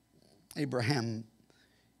 Abraham,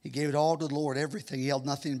 he gave it all to the Lord, everything. He held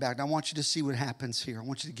nothing back. And I want you to see what happens here. I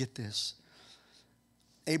want you to get this.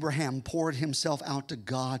 Abraham poured himself out to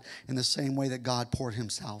God in the same way that God poured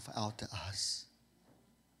himself out to us.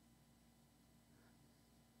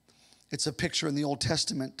 It's a picture in the Old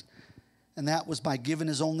Testament, and that was by giving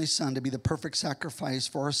his only son to be the perfect sacrifice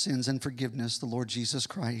for our sins and forgiveness, the Lord Jesus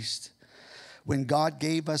Christ. When God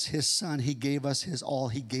gave us his son, he gave us his all.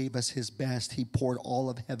 He gave us his best. He poured all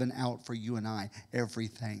of heaven out for you and I,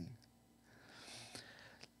 everything.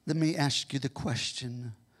 Let me ask you the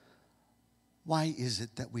question, why is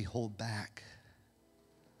it that we hold back?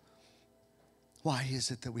 Why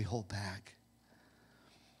is it that we hold back?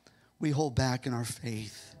 We hold back in our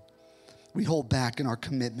faith. We hold back in our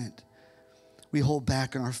commitment. We hold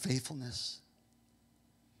back in our faithfulness.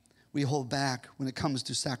 We hold back when it comes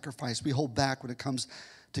to sacrifice. We hold back when it comes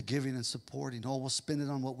to giving and supporting. Oh, we'll spend it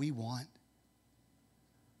on what we want.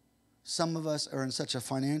 Some of us are in such a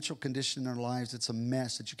financial condition in our lives, it's a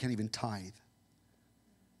mess that you can't even tithe.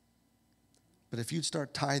 But if you'd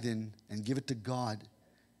start tithing and give it to God,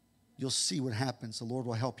 you'll see what happens. The Lord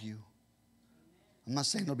will help you. I'm not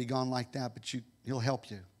saying it'll be gone like that, but he'll help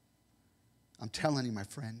you. I'm telling you, my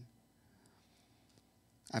friend.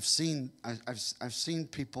 I've seen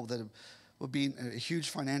people that will be in a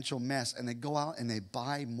huge financial mess, and they go out and they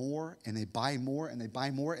buy more and they buy more and they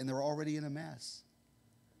buy more, and they're already in a mess.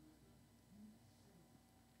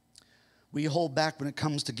 We hold back when it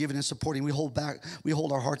comes to giving and supporting. We hold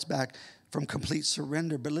our hearts back from complete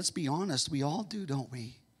surrender. But let's be honest, we all do, don't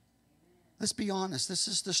we? Let's be honest. This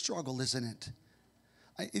is the struggle, isn't it?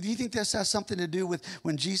 Do you think this has something to do with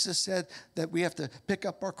when Jesus said that we have to pick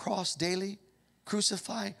up our cross daily?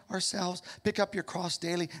 Crucify ourselves, pick up your cross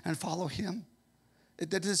daily, and follow him.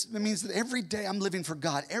 It means that every day I'm living for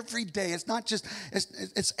God. Every day. It's not just,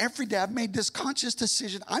 it's every day. I've made this conscious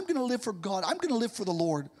decision. I'm going to live for God. I'm going to live for the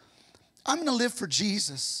Lord. I'm going to live for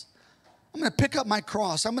Jesus. I'm going to pick up my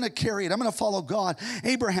cross. I'm going to carry it. I'm going to follow God.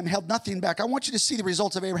 Abraham held nothing back. I want you to see the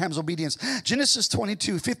results of Abraham's obedience. Genesis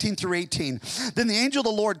 22, 15 through 18. Then the angel of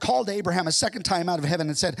the Lord called Abraham a second time out of heaven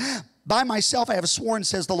and said, by myself I have sworn,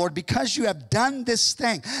 says the Lord, because you have done this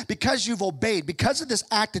thing, because you've obeyed, because of this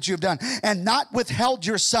act that you've done, and not withheld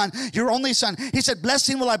your son, your only son. He said,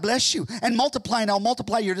 blessing will I bless you, and multiply, and I'll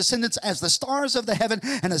multiply your descendants as the stars of the heaven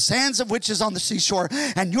and the sands of which is on the seashore.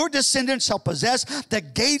 And your descendants shall possess the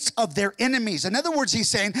gates of their enemies. In other words, he's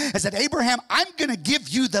saying is that Abraham, I'm going to give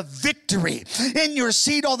you the victory. In your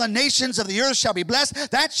seed all the nations of the earth shall be blessed.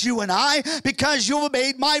 That's you and I, because you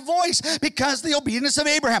obeyed my voice, because the obedience of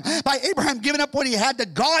Abraham. By Abraham giving up what he had to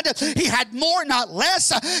God, he had more, not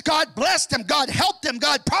less. God blessed him. God helped him.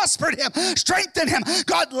 God prospered him, strengthened him.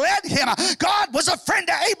 God led him. God was a friend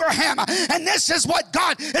to Abraham. And this is what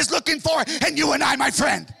God is looking for in you and I, my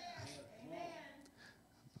friend.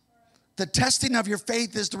 The testing of your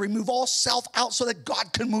faith is to remove all self out so that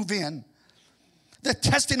God can move in. The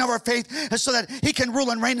testing of our faith is so that he can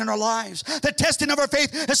rule and reign in our lives. The testing of our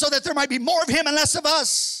faith is so that there might be more of him and less of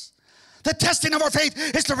us. The testing of our faith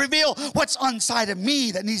is to reveal what's inside of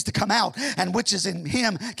me that needs to come out, and which is in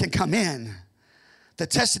him can come in. The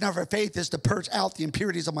testing of our faith is to purge out the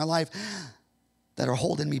impurities of my life that are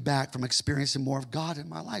holding me back from experiencing more of God in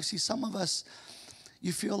my life. See, some of us,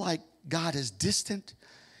 you feel like God is distant.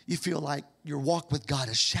 You feel like your walk with God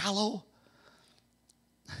is shallow.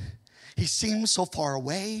 He seems so far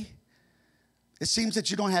away. It seems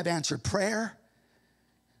that you don't have answered prayer.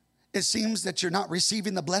 It seems that you're not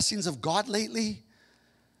receiving the blessings of God lately.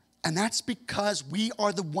 And that's because we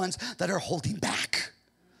are the ones that are holding back.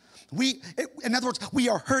 In other words, we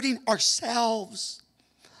are hurting ourselves.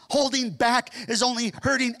 Holding back is only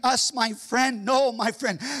hurting us, my friend. No, my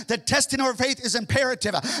friend. The testing of our faith is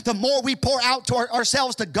imperative. The more we pour out to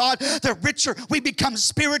ourselves to God, the richer we become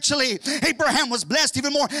spiritually. Abraham was blessed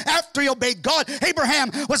even more after he obeyed God.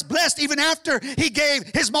 Abraham was blessed even after he gave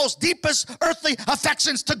his most deepest earthly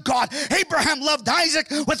affections to God. Abraham loved Isaac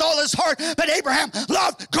with all his heart, but Abraham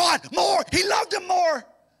loved God more. He loved him more.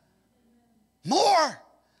 More.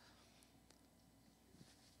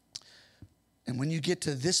 And when you get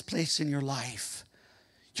to this place in your life,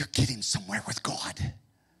 you're getting somewhere with God.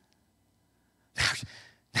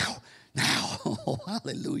 Now, oh,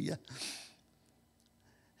 hallelujah.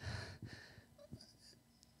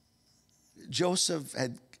 Joseph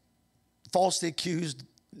had falsely accused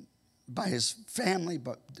by his family,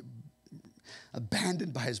 but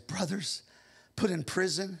abandoned by his brothers, put in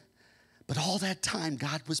prison. But all that time,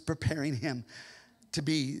 God was preparing him to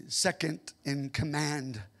be second in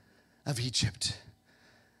command of Egypt.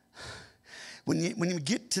 When you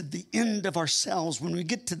get to the end of ourselves, when we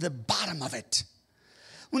get to the bottom of it,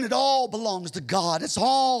 when it all belongs to God, it's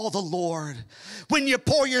all the Lord. When you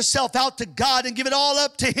pour yourself out to God and give it all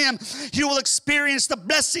up to him, you will experience the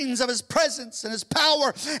blessings of his presence and his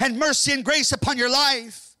power and mercy and grace upon your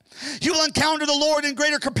life. You will encounter the Lord in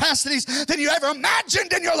greater capacities than you ever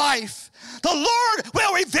imagined in your life. The Lord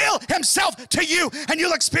will reveal himself to you, and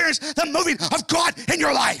you'll experience the moving of God in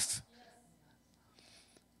your life.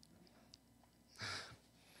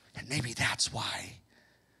 And maybe that's why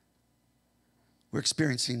we're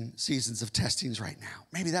experiencing seasons of testings right now.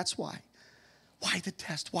 Maybe that's why. Why the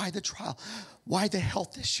test? Why the trial? Why the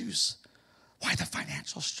health issues? Why the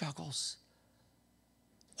financial struggles?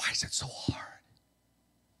 Why is it so hard?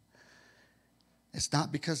 It's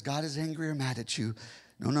not because God is angry or mad at you.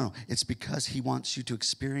 No. It's because he wants you to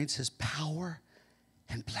experience his power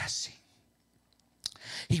and blessing.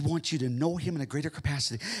 He wants you to know him in a greater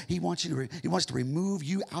capacity. He wants to remove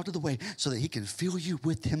you out of the way so that he can fill you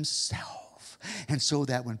with himself. And so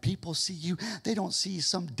that when people see you, they don't see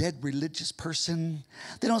some dead religious person.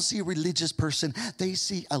 They don't see a religious person. They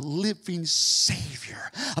see a living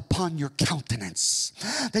Savior upon your countenance.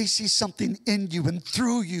 They see something in you and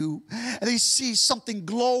through you. And they see something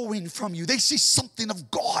glowing from you. They see something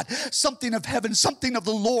of God, something of heaven, something of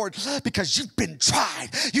the Lord, because you've been tried.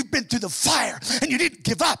 You've been through the fire, and you didn't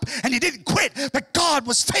give up, and you didn't quit. But God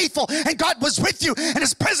was faithful, and God was with you, and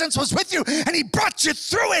his presence was with you, and he brought you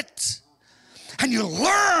through it. And you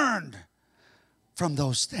learned from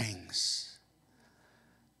those things.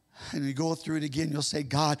 And you go through it again, you'll say,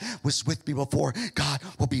 God was with me before. God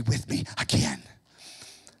will be with me again.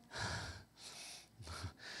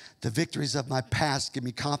 The victories of my past give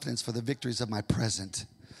me confidence for the victories of my present.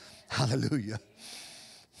 Hallelujah.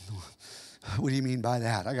 What do you mean by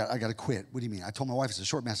that? I got to quit. What do you mean? I told my wife it's a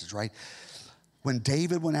short message, right? When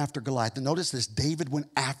David went after Goliath, and notice this, David went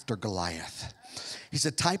after Goliath. He's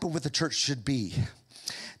a type of what the church should be.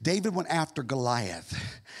 David went after Goliath.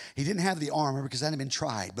 He didn't have the armor because that hadn't been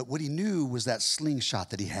tried, but what he knew was that slingshot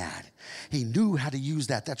that he had. He knew how to use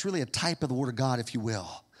that. That's really a type of the word of God, if you will.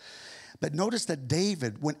 But notice that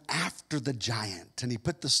David went after the giant, and he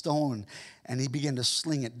put the stone and he began to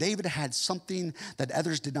sling it. David had something that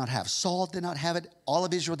others did not have. Saul did not have it. All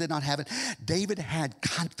of Israel did not have it. David had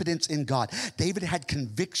confidence in God. David had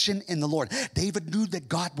conviction in the Lord. David knew that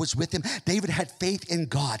God was with him. David had faith in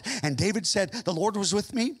God. And David said, the Lord was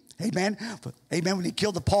with me. Amen. Amen. When he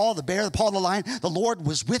killed the bear, the lion, the Lord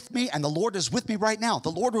was with me, and the Lord is with me right now. The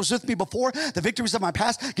Lord was with me before. The victories of my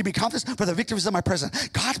past give me confidence for the victories of my present.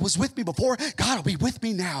 God was with me before. God will be with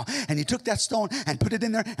me now. And he took that stone and put it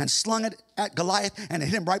in there and slung it at Goliath, and it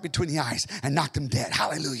hit him right between the eyes and knocked him dead.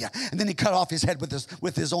 Hallelujah. And then he cut off his head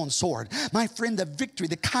with his own sword. My friend, the victory,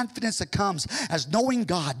 the confidence that comes as knowing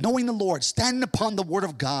God, knowing the Lord, standing upon the word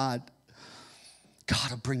of God,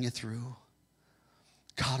 God will bring you through.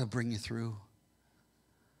 God will bring you through.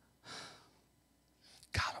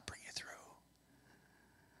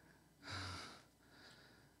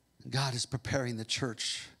 God is preparing the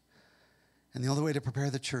church. And the only way to prepare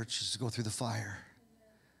the church is to go through the fire.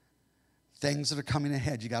 Things that are coming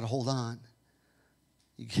ahead, you got to hold on.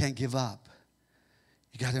 You can't give up.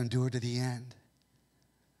 You got to endure to the end.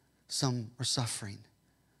 Some are suffering.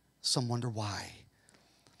 Some wonder why.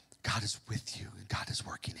 God is with you, and God is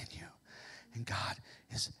working in you, and God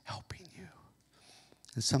is helping you.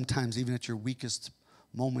 And sometimes, even at your weakest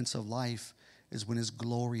moments of life, is when His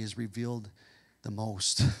glory is revealed the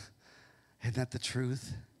most. Isn't that the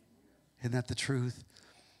truth? Isn't that the truth?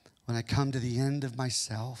 When I come to the end of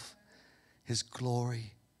myself, His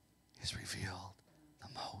glory is revealed the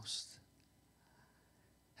most.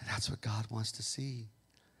 And that's what God wants to see.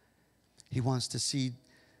 He wants to see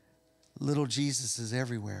little Jesuses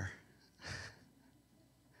everywhere.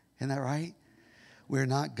 Isn't that right? We're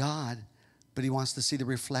not God, but He wants to see the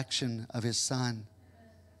reflection of His Son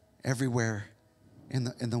everywhere in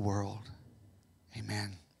the world.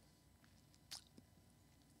 Amen.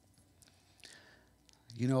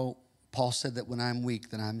 You know, Paul said that when I'm weak,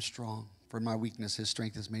 then I'm strong. For my weakness, His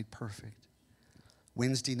strength is made perfect.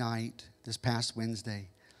 Wednesday night, this past Wednesday,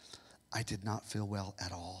 I did not feel well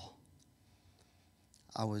at all.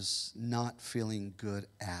 I was not feeling good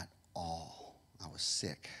at all. I was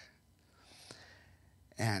sick.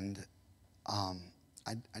 And I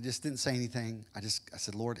just didn't say anything. I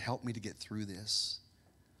said, Lord, help me to get through this.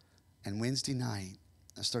 And Wednesday night,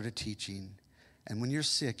 I started teaching. And when you're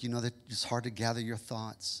sick, you know that it's hard to gather your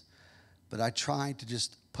thoughts. But I tried to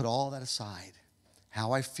just put all that aside,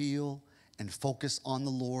 how I feel, and focus on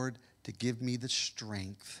the Lord to give me the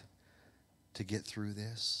strength to get through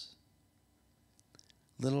this.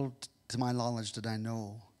 Little to my knowledge did I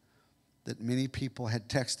know that many people had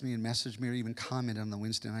texted me and messaged me or even commented on the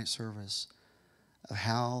Wednesday night service of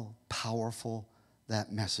how powerful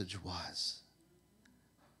that message was.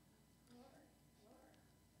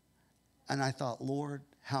 And I thought, Lord,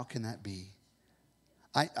 how can that be?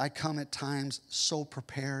 I come at times so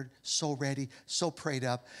prepared, so ready, so prayed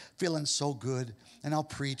up, feeling so good, and I'll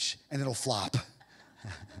preach and it'll flop.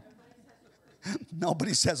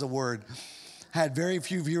 Nobody says a word. Had very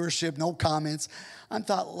few viewership, no comments. I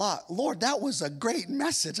thought, Lord, that was a great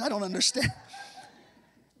message. I don't understand.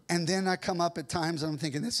 And then I come up at times and I'm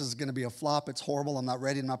thinking, this is going to be a flop. It's horrible. I'm not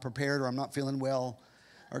ready. I'm not prepared, or I'm not feeling well.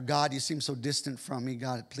 Or God, you seem so distant from me.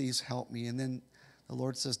 God, please help me. And then the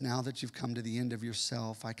Lord says, now that you've come to the end of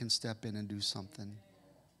yourself, I can step in and do something.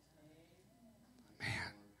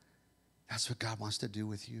 Man, that's what God wants to do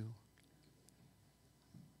with you.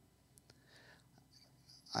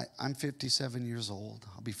 I'm 57 years old.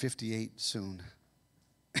 I'll be 58 soon.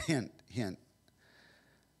 Hint, hint.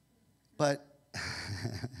 But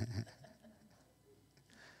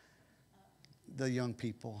the young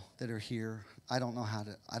people that are here, I don't know how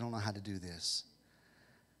to do this.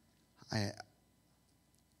 I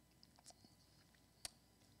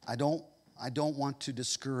don't want to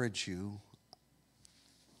discourage you.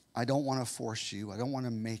 I don't want to force you. I don't want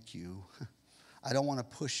to make you. I don't want to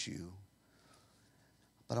push you.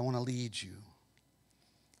 But I want to lead you.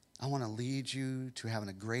 I want to lead you to having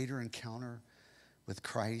a greater encounter with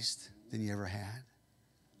Christ than you ever had.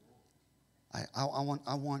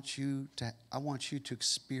 I want you to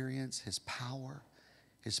experience His power,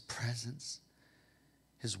 His presence,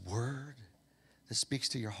 His word that speaks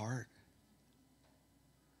to your heart.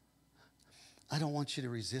 I don't want you to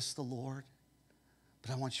resist the Lord,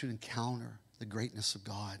 but I want you to encounter the greatness of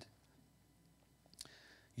God.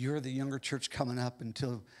 You're the younger church coming up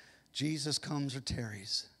until Jesus comes or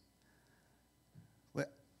tarries. Well,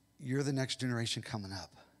 you're the next generation coming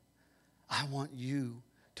up. I want you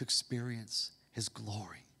to experience His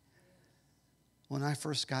glory. When I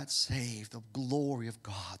first got saved, the glory of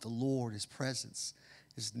God, the Lord, His presence,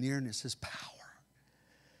 His nearness, His power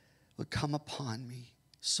would come upon me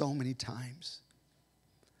so many times.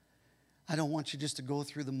 I don't want you just to go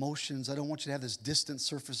through the motions. I don't want you to have this distant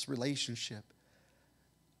surface relationship.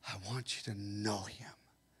 I want you to know Him,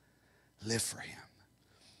 live for Him.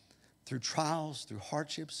 Through trials, through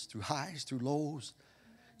hardships, through highs, through lows,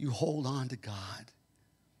 you hold on to God.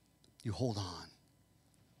 You hold on.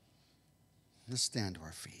 Let's stand to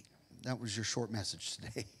our feet. That was your short message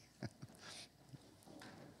today.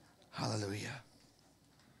 Hallelujah.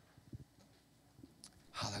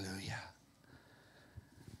 Hallelujah.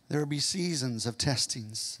 There will be seasons of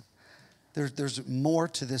testings. There's more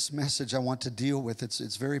to this message I want to deal with.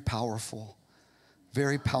 It's very powerful.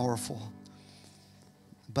 Very powerful.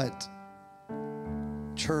 But,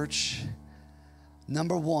 church,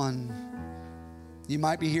 number one, you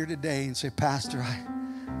might be here today and say, Pastor,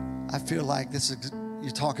 I feel like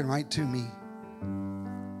you're talking right to me.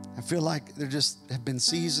 I feel like there just have been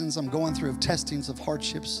seasons I'm going through of testings, of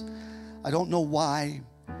hardships. I don't know why.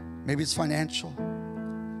 Maybe it's financial.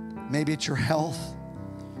 Maybe it's your health.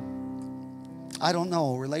 I don't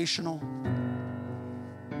know, relational.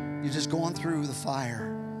 You're just going through the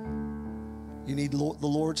fire. You need the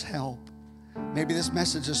Lord's help. Maybe this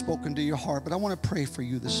message has spoken to your heart, but I want to pray for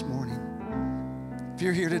you this morning. If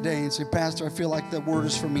you're here today and say, Pastor, I feel like the word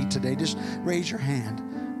is for me today, just raise your hand.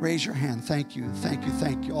 Raise your hand. Thank you, thank you,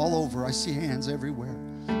 thank you. All over. I see hands everywhere.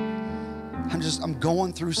 I'm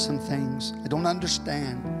going through some things. I don't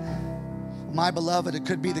understand. My beloved, it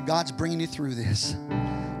could be that God's bringing you through this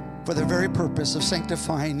for the very purpose of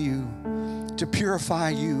sanctifying you, to purify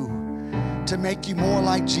you, to make you more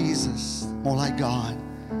like Jesus, more like God.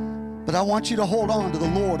 But I want you to hold on to the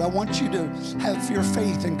Lord. I want you to have your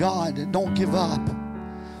faith in God. Don't give up.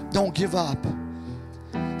 Don't give up.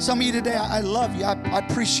 Some of you today, I love you. I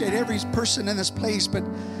appreciate every person in this place, but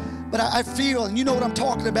I feel, and you know what I'm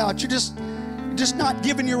talking about, you're just not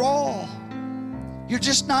giving your all. You're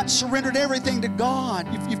just not surrendered everything to God.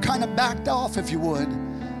 You've kind of backed off, if you would.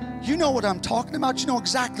 You know what I'm talking about. You know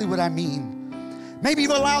exactly what I mean. Maybe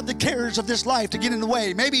you've allowed the cares of this life to get in the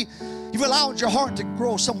way. Maybe you've allowed your heart to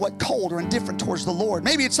grow somewhat cold or indifferent towards the Lord.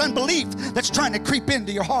 Maybe it's unbelief that's trying to creep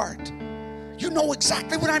into your heart. You know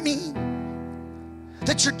exactly what I mean.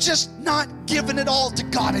 That you're just not giving it all to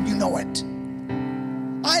God, and you know it.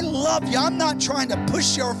 I love you. I'm not trying to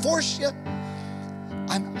push you or force you.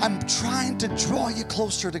 I'm trying to draw you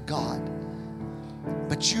closer to God.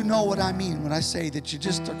 But you know what I mean when I say that you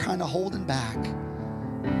just are kind of holding back.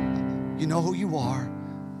 You know who you are.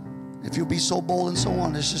 If you'll be so bold and so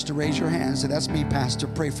honest just to raise your hand and say, that's me, Pastor.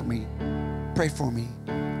 Pray for me. Pray for me.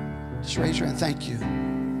 Just raise your hand. Thank you.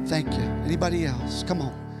 Thank you. Anybody else? Come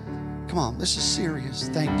on. Come on. This is serious.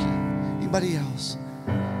 Thank you. Anybody else?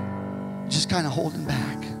 Just kind of holding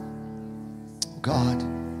back. Oh God.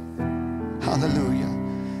 Hallelujah.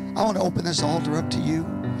 I want to open this altar up to you.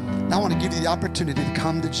 And I want to give you the opportunity to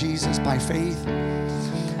come to Jesus by faith.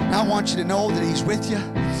 And I want you to know that He's with you.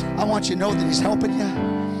 I want you to know that He's helping you.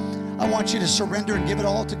 I want you to surrender and give it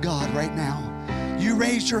all to God right now. You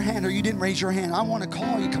raised your hand or you didn't raise your hand, I want to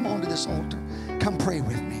call you. Come on to this altar. Come pray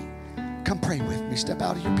with me. Come pray with me. Step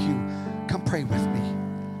out of your pew. Come pray with me.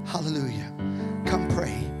 Hallelujah. Come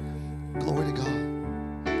pray. Glory to God.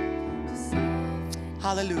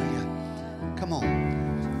 Hallelujah. Come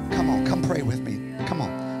on. Come on. Come pray with me. Come on.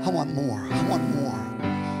 I want more. I want more.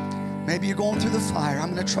 Maybe you're going through the fire.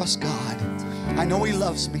 I'm going to trust God. I know He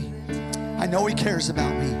loves me. I know He cares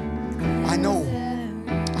about me. I know.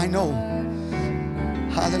 I know.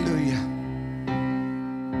 Hallelujah.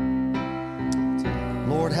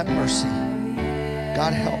 Lord, have mercy.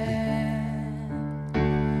 God, help me.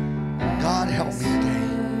 God, help me today.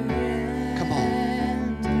 Come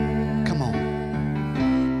on. Come on.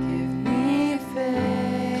 Give me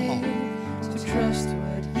faith. Come on. To trust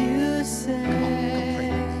what you say. Come on. Come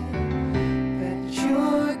pray with me. That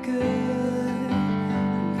you're good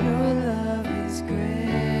and your love is great.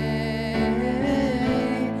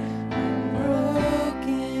 I'm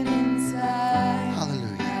broken inside.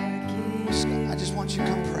 Hallelujah. I just want you to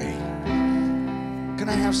come pray. Can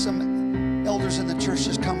I have some elders in the church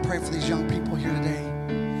just come pray for these young people here today?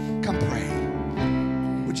 Come pray.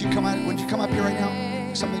 Would you come up here right now?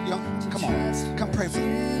 Some of the young, come on. Come pray for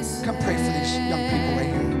them. Come pray for these young people right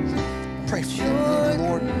here. Pray for them. Believe the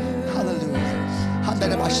Lord. Hallelujah. In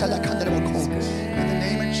the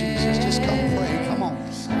name of Jesus, just come pray. Come on.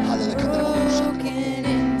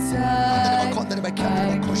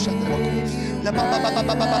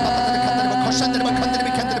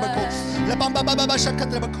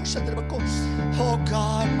 Oh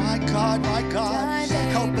God, my God, my God.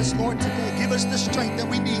 Help us, Lord, today. Give us the strength that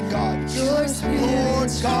we need, God. Lord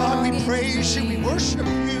God, we praise you. We worship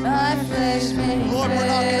you. Lord, we're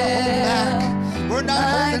not going to hold back. We're not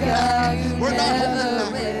holding back. We're not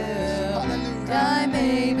holding back. Hallelujah. I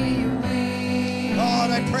may be weak. God,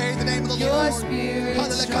 I pray in the name of the Your Lord.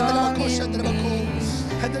 Spirit strong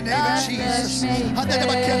In the name of Jesus.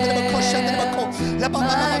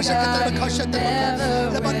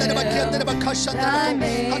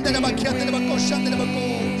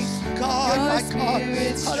 God, my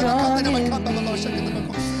God.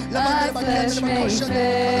 My flesh may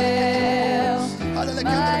fail.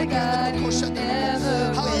 My God, you never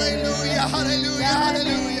will. Hallelujah, hallelujah,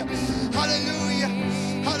 hallelujah, hallelujah,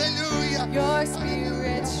 hallelujah. Your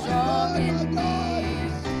spirit strong in me.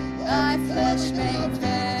 My flesh may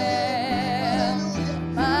fail.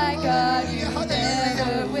 My God, you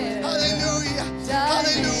never will. Hallelujah,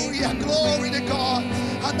 hallelujah, glory to God.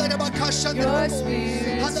 Your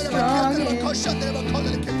spirit strong in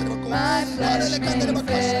me. flesh may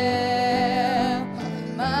fail,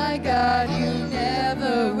 my God, you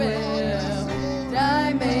never will. And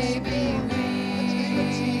I may be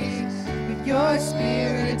weak, but your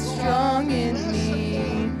spirit's strong in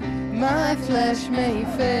me. My flesh may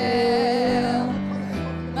fail,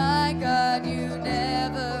 my God, you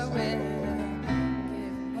never will.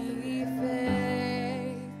 Give me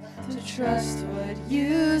faith to trust what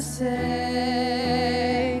you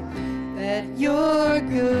say, that you're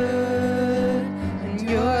good and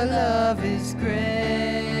your love is great.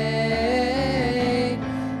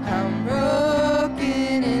 I'm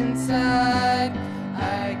broken inside,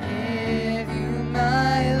 I give you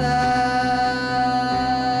my life.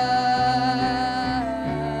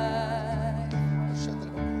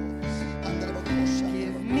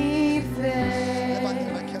 Give me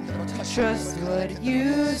faith to trust what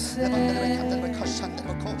you say,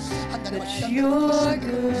 that you're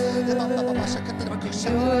good, your love is great.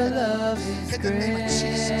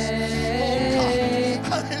 I'm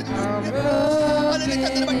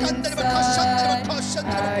broken inside,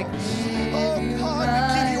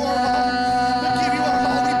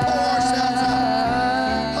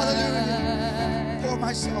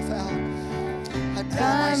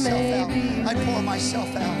 I give you my I pour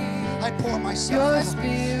myself out. I pour myself your out.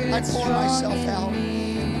 spirit I pour myself out.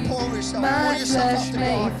 Pour yourself. Pour yourself out to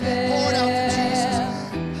God. Pour it out to Jesus.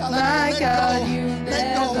 My God, you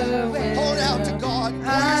Let go. Pour it out to God. Pour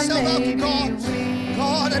yourself out to God.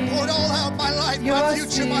 God, I pour it all out. My life, my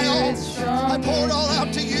future, my all. I pour it all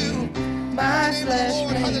out to you. My flesh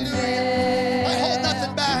may fail. I hold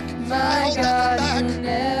nothing back. My God, you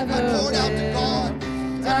never I pour it out to God.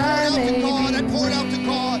 I pour it out to God. I pour it out to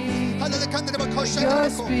God. Your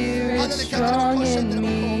spirit strong in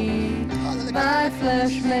me. My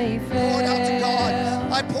flesh may fail. Pour it out to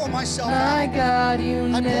God. I pour myself out. My God, you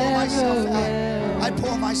I pour never myself will. out. I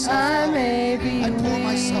pour myself out. I may be I pour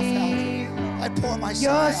myself weak. out. I pour myself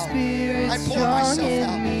Your out. spirit I pour strong myself in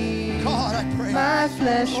out. me. God, I pray. My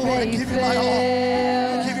flesh Lord, I may give you my all. I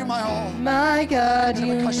fail. give you my all. My God, you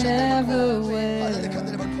never will.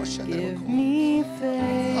 Give me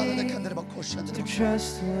faith to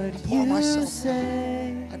trust what you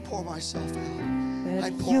say, I pour myself out. I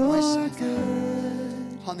that pour you're myself out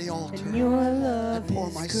good on the altar. and your I love pour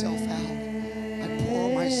is myself great. out. I pour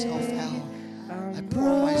myself out. I I'm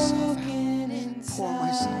pour myself out. broken Pour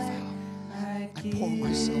myself inside. out. I I pour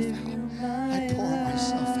myself out. I pour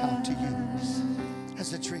myself out to you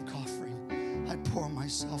as a drink offering. I pour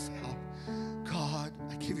myself out. God,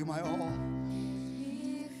 I give you my all.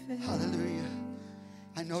 Hallelujah.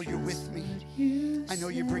 I know you're with me. I know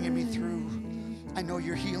you're bringing me through. I know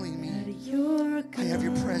you're healing me. I have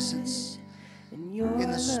your presence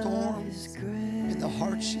in the storm, in the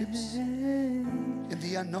hardships, in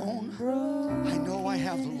the unknown. I know I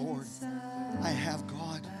have the Lord. I have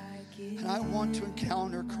God. And I want to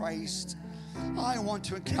encounter Christ. I want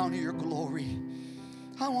to encounter your glory.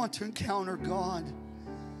 I want to encounter God.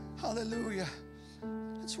 Hallelujah.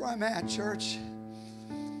 That's where I'm at, church.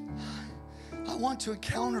 I want to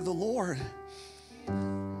encounter the Lord.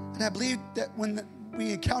 And I believe that when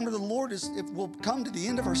we encounter the Lord, if we'll come to the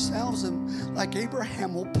end of ourselves and like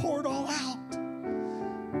Abraham, we'll pour it all out.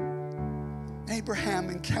 Abraham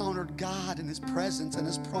encountered God and his presence and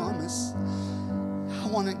his promise. I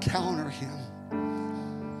want to encounter him.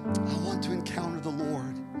 I want to encounter the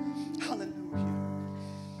Lord. Hallelujah.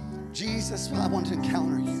 Jesus, I want to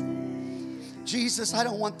encounter you. Jesus, I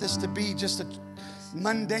don't want this to be just a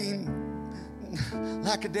mundane,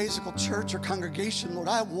 lackadaisical church or congregation, Lord.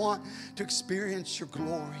 I want to experience your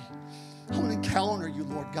glory. I want to encounter you,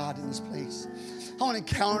 Lord God, in this place. I want to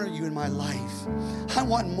encounter you in my life. I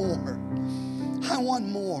want more. I want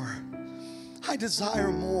more. I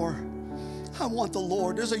desire more. I want the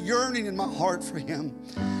Lord. There's a yearning in my heart for him.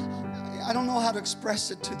 I don't know how to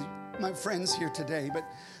express it to my friends here today, but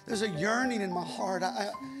there's a yearning in my heart. I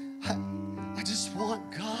just want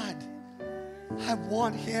God. I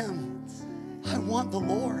want him. I want the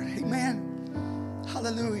Lord. Amen.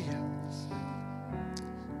 Hallelujah.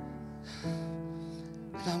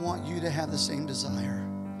 And I want you to have the same desire.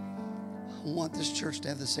 I want this church to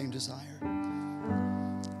have the same desire.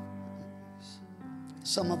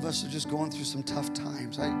 Some of us are just going through some tough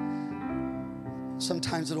times.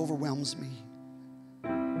 Sometimes it overwhelms me.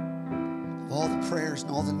 Of all the prayers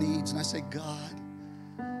and all the needs. And I say, God,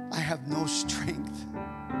 I have no strength.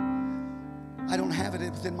 I don't have it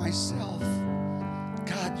within myself.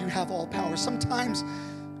 God, you have all power. Sometimes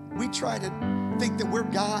we try to think that we're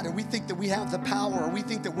God, or we think that we have the power, or we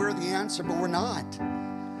think that we're the answer, but we're not.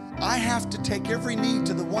 I have to take every need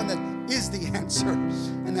to the one that is the answer,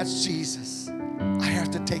 and that's Jesus. I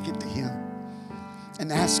have to take it to him.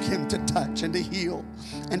 and ask Him to touch and to heal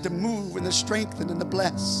and to move and to strengthen and to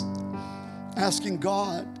bless. Asking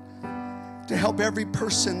God to help every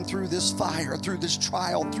person through this fire, through this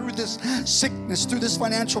trial, through this sickness, through this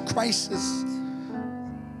financial crisis.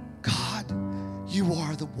 God, you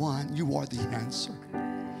are the one. You are the answer.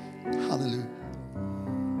 Hallelujah.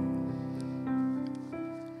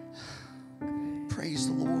 Praise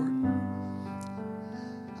the Lord.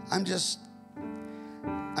 I'm just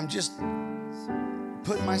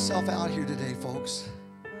putting myself out here today, folks.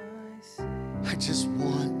 I just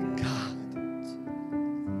want God.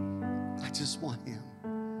 I just want Him.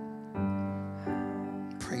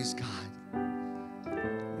 Praise God.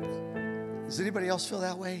 Does anybody else feel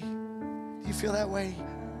that way? Do you feel that way?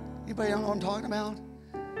 Anybody know what I'm talking about?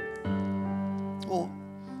 Well,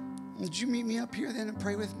 would you meet me up here then and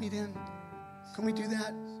pray with me then? Can we do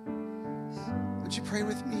that? Would you pray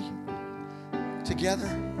with me together?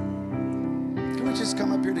 Can we just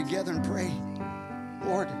come up here together and pray?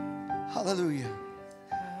 Lord, hallelujah.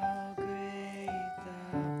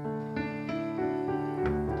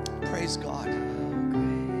 Praise God.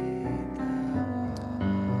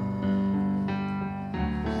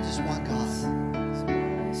 I just want God.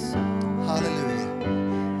 Hallelujah.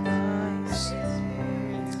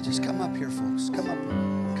 Just come up here, folks. Come up.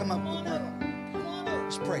 Come up.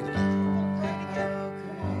 Let's pray together.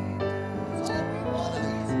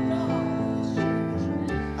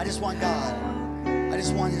 I just want God. I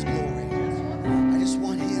just want His glory. I just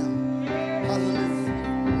want Him. Hallelujah.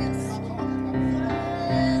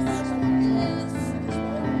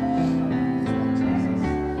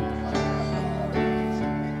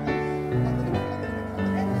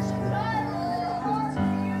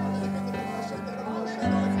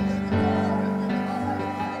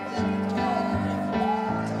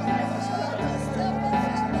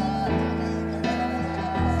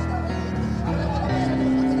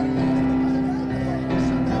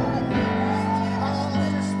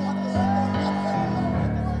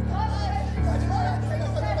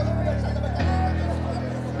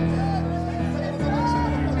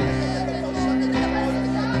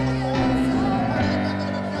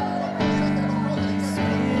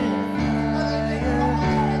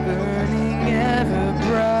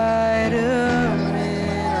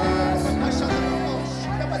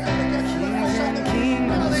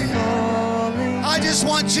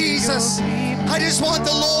 Jesus. I just want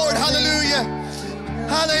the Lord. Hallelujah.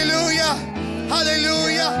 Hallelujah.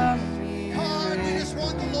 Hallelujah. Oh, we just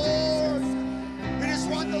want the Lord. We just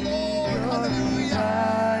want the Lord.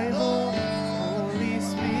 Hallelujah. Lord. Holy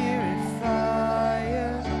Spirit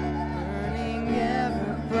fire burning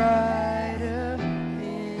ever brighter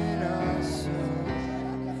in our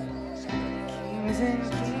souls. Kings and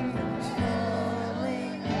kingdoms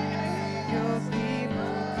falling, your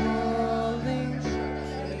people calling.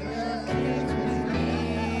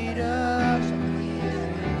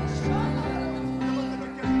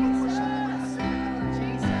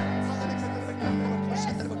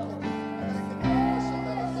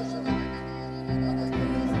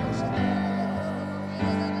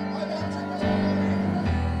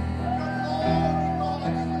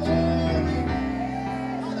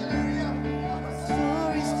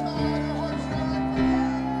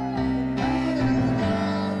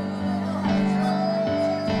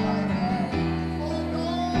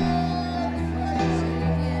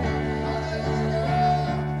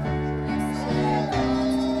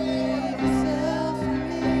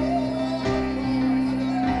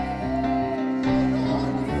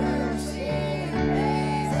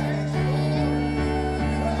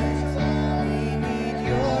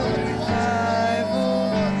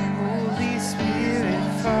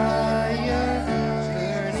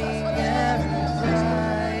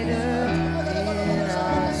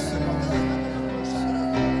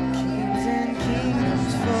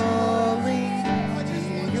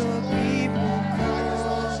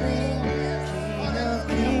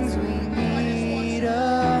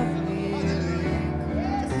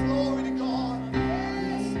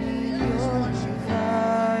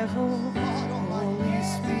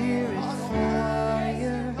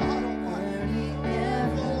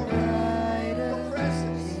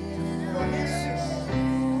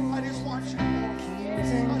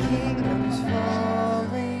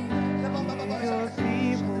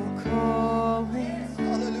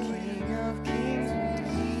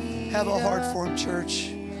 Have a heart for Him,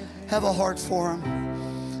 church. Have a heart for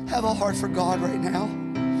Him. Have a heart for God right now.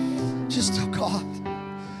 Just tell God,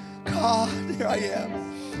 God, here I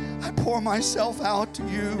am. I pour myself out to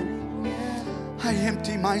You. I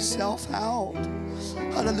empty myself out.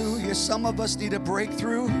 Hallelujah. Some of us need a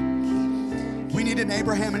breakthrough. We need an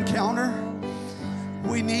Abraham encounter.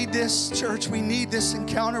 We need this, church. We need this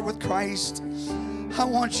encounter with Christ. I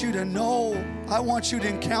want you to know. I want you to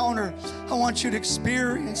encounter. I want you to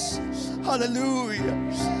experience. Hallelujah.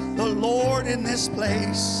 The Lord in this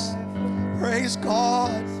place. Praise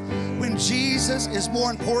God. When Jesus is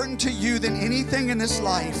more important to you than anything in this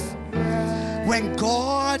life, when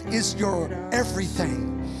God is your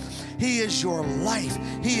everything, He is your life,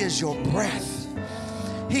 He is your breath,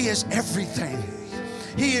 He is everything,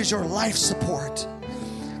 He is your life support.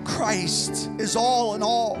 Christ is all in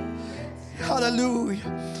all. Hallelujah.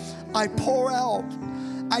 I pour out.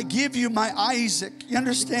 I give you my Isaac. You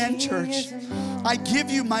understand, church? I give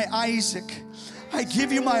you my Isaac. I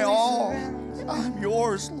give you my all. I'm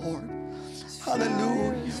yours, Lord.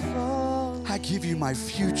 Hallelujah. I give you my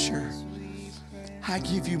future. I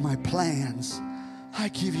give you my plans. I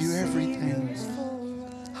give you everything.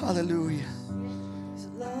 Hallelujah.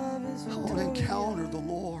 I want to encounter the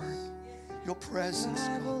Lord. Your presence,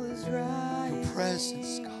 God. Your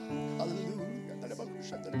presence, God. Hallelujah.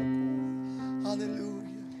 Hallelujah.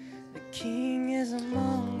 The King is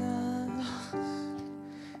among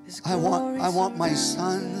us. I want my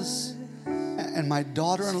sons and my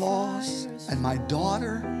daughter-in-laws and my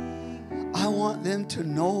daughter. I want them to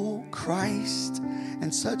know Christ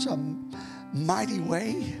in such a mighty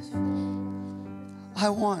way. I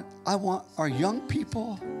want our young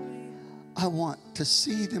people, I want to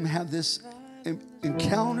see them have this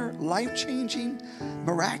encounter, life-changing,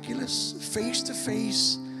 miraculous,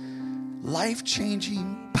 face-to-face,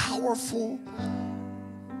 life-changing, powerful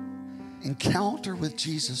encounter with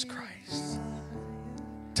Jesus Christ.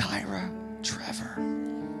 Tyra, Trevor,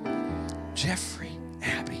 Jeffrey,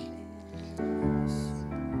 Abby.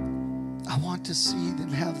 I want to see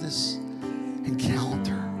them have this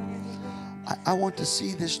encounter. I want to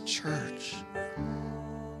see this church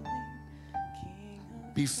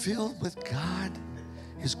be filled with God,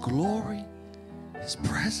 His glory, His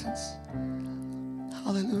presence.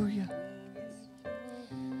 Hallelujah.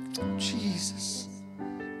 Jesus.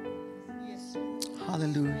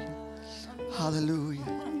 Hallelujah. Hallelujah.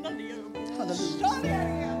 Hallelujah.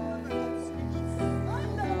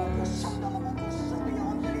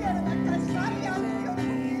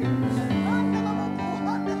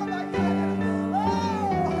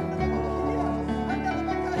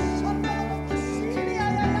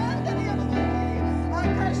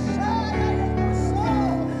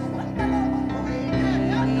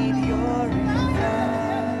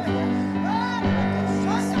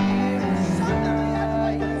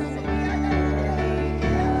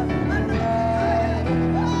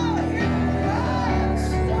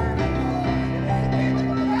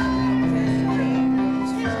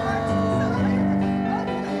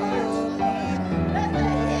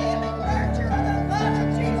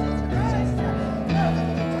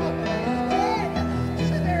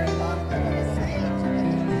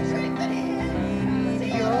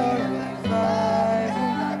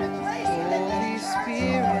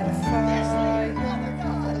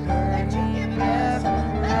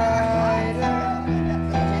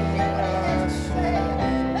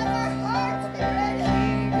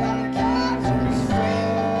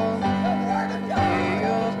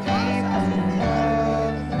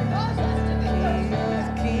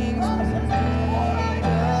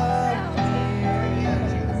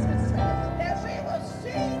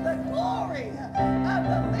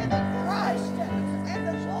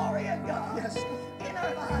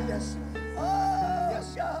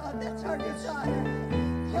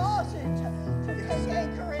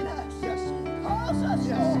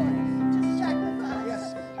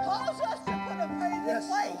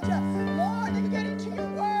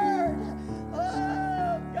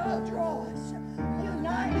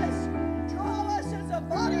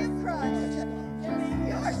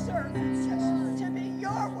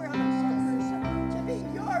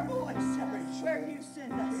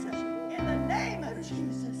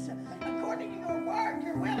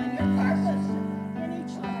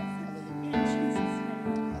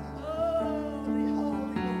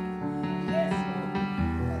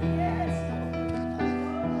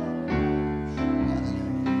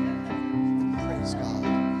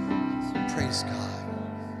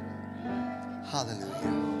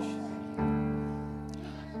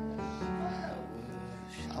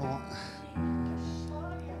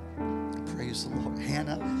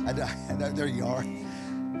 There you are.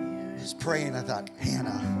 I was praying. I thought,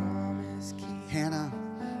 Hannah,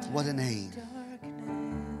 what a name.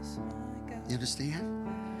 You understand?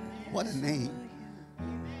 What a name.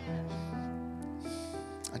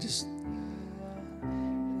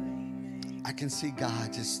 I can see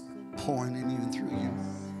God just pouring in you and through you.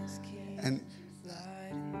 And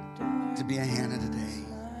to be a Hannah today.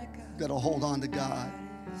 You've got to hold on to God.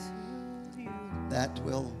 That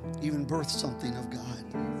will even birth something of God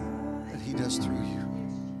that He does through you.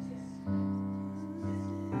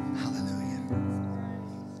 Hallelujah.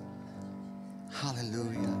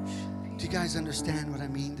 Hallelujah. Do you guys understand what I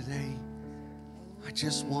mean today? I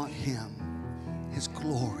just want Him, His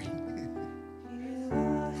glory.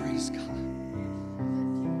 Praise God.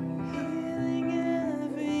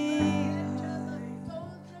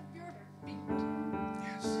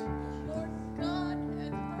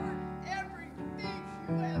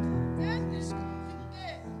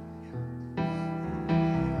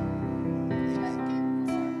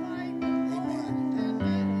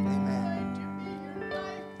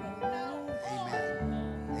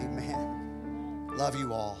 Love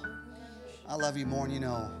you all. I love you more than you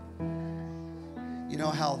know. You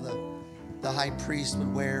know how the high priest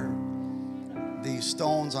would wear the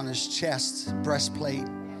stones on his chest, breastplate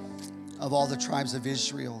of all the tribes of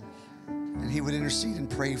Israel, and he would intercede and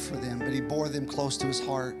pray for them, but he bore them close to his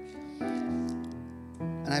heart.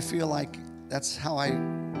 And I feel like that's how I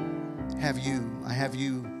have you. I have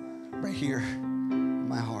you right here in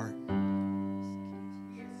my heart.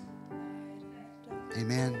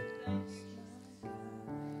 Amen.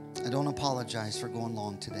 I don't apologize for going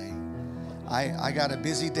long today. I got a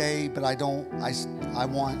busy day, but I want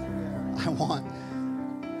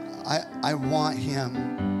Him.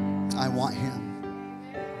 I want Him.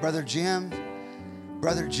 Brother Jim,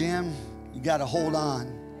 you got to hold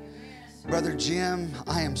on. Brother Jim,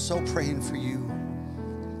 I am so praying for you.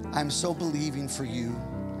 I'm so believing for you.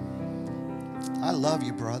 I love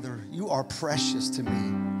you, brother. You are precious to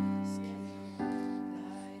me.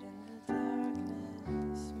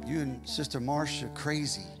 You and Sister Marcia,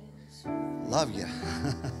 crazy. Love you.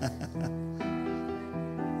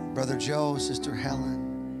 Brother Joe, Sister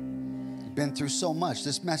Helen, you've been through so much.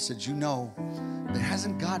 This message, you know, but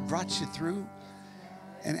hasn't God brought you through?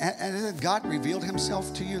 And hasn't God revealed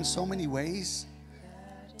Himself to you in so many ways?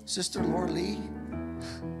 Sister Laura Lee.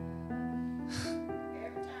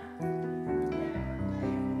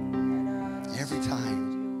 Every time.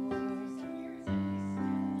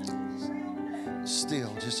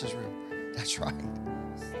 Still just as real. That's right.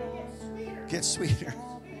 Gets sweeter.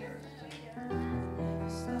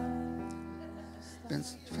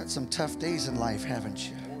 You've had some tough days in life, haven't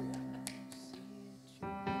you?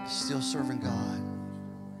 Still serving God.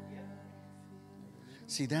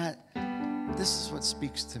 See that? This is what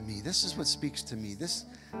speaks to me. This is what speaks to me. This,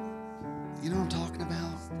 you know what I'm talking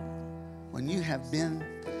about? When you have been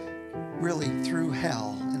really through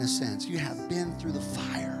hell, in a sense. You have been through the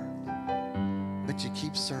fire. But you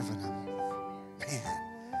keep serving Him.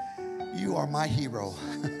 Man, you are my hero.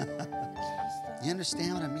 You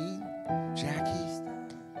understand what I mean, Jackie?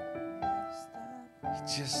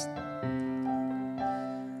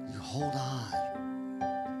 You hold on.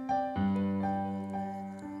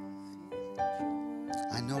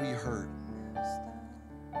 I know you hurt.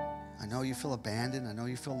 I know you feel abandoned. I know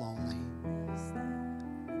you feel lonely.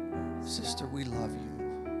 Sister, we love you.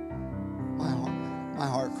 My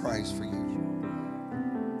heart cries for you.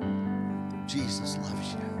 Jesus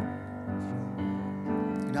loves you.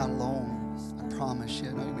 You're not alone. I promise you.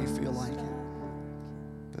 I know you may feel like it.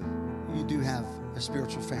 But you do have a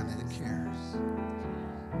spiritual family that cares.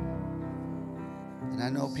 And I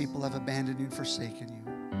know people have abandoned you and forsaken you.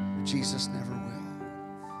 But Jesus never will.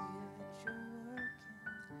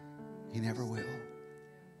 He never will.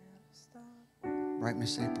 Right,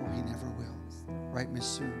 Miss April? He never will. Right, Miss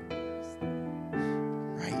Sue?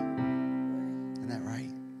 Right? Isn't that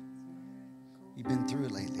right? You've been through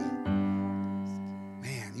it lately.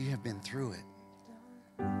 Man, you have been through it.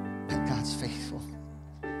 But God's faithful.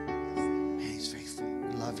 Man, He's faithful.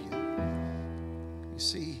 We love you. You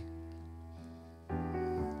see,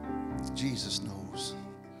 Jesus knows.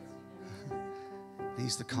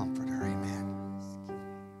 He's the comforter. Amen.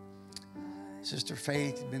 Sister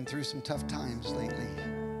Faith, you've been through some tough times lately.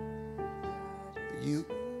 But you,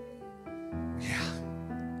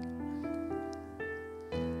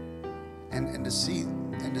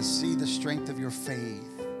 And to see the strength of your faith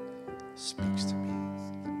speaks to me.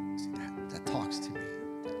 See, that talks to me.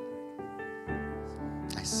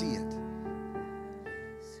 I see it.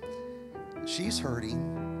 She's hurting,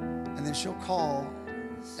 and then she'll call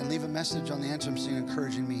and leave a message on the answering machine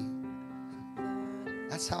encouraging me.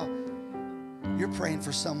 That's how you're praying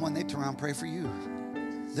for someone, they turn around and pray for you.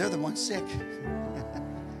 They're the ones sick.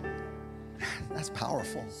 That's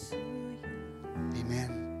powerful.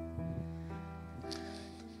 Amen.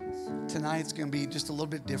 Tonight's going to be just a little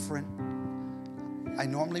bit different. I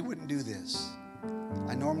normally wouldn't do this.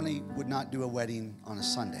 I normally would not do a wedding on a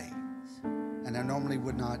Sunday. And I normally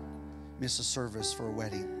would not miss a service for a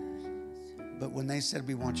wedding. But when they said,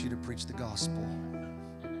 we want you to preach the gospel,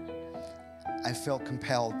 I felt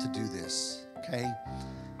compelled to do this, okay?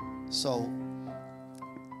 So,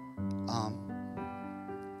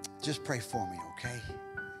 just pray for me, okay?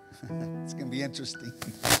 It's going to be interesting.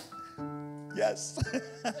 Yes.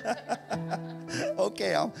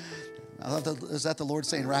 Okay, is that the Lord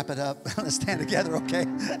saying, wrap it up? Let's stand together, okay?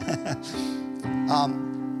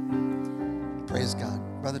 Praise God.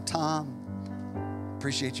 Brother Tom,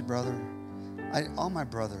 appreciate you, brother. All my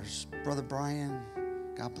brothers. Brother Brian,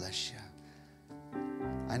 God bless you.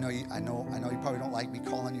 I know you probably don't like me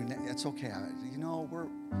calling you. It's okay. You know,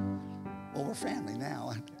 we're family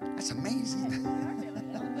now. That's amazing.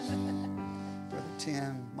 Brother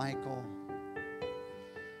Tim, Michael,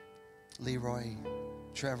 Leroy,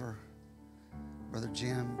 Trevor, Brother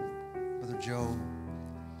Jim, Brother Joe.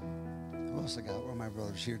 Who else I got? Where are my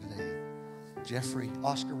brothers here today? Jeffrey,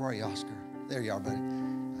 Oscar. Where are you, Oscar? There you are, buddy.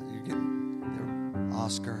 You're getting there.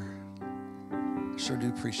 Oscar. I sure do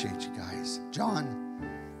appreciate you guys. John,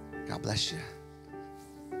 God bless you.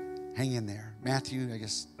 Hang in there. Matthew, I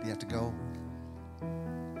guess you have to go.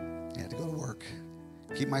 You have to go to work.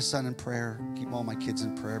 Keep my son in prayer. Keep all my kids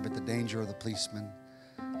in prayer, but the danger of the policeman.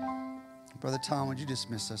 Brother Tom, would you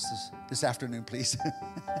dismiss us this afternoon, please?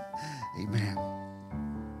 Amen.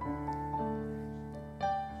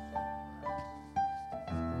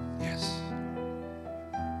 Yes.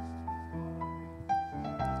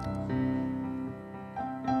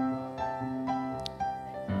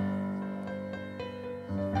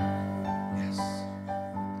 Yes.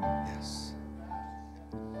 Yes.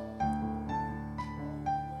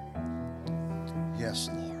 Yes,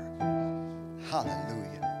 Lord. Hallelujah.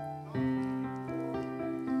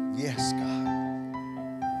 Yes, God.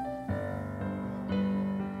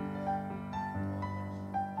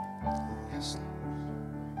 Yes, Lord.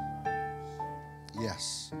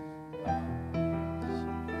 Yes.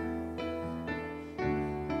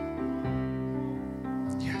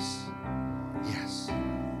 Yes. Yes.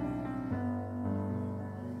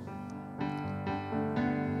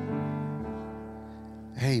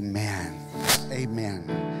 Amen.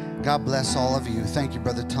 Amen. God bless all of you. Thank you,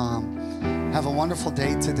 Brother Tom. Have a wonderful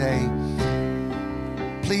day today.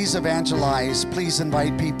 Please evangelize. Please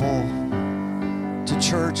invite people to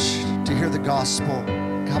church to hear the gospel.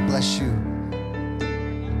 God bless you.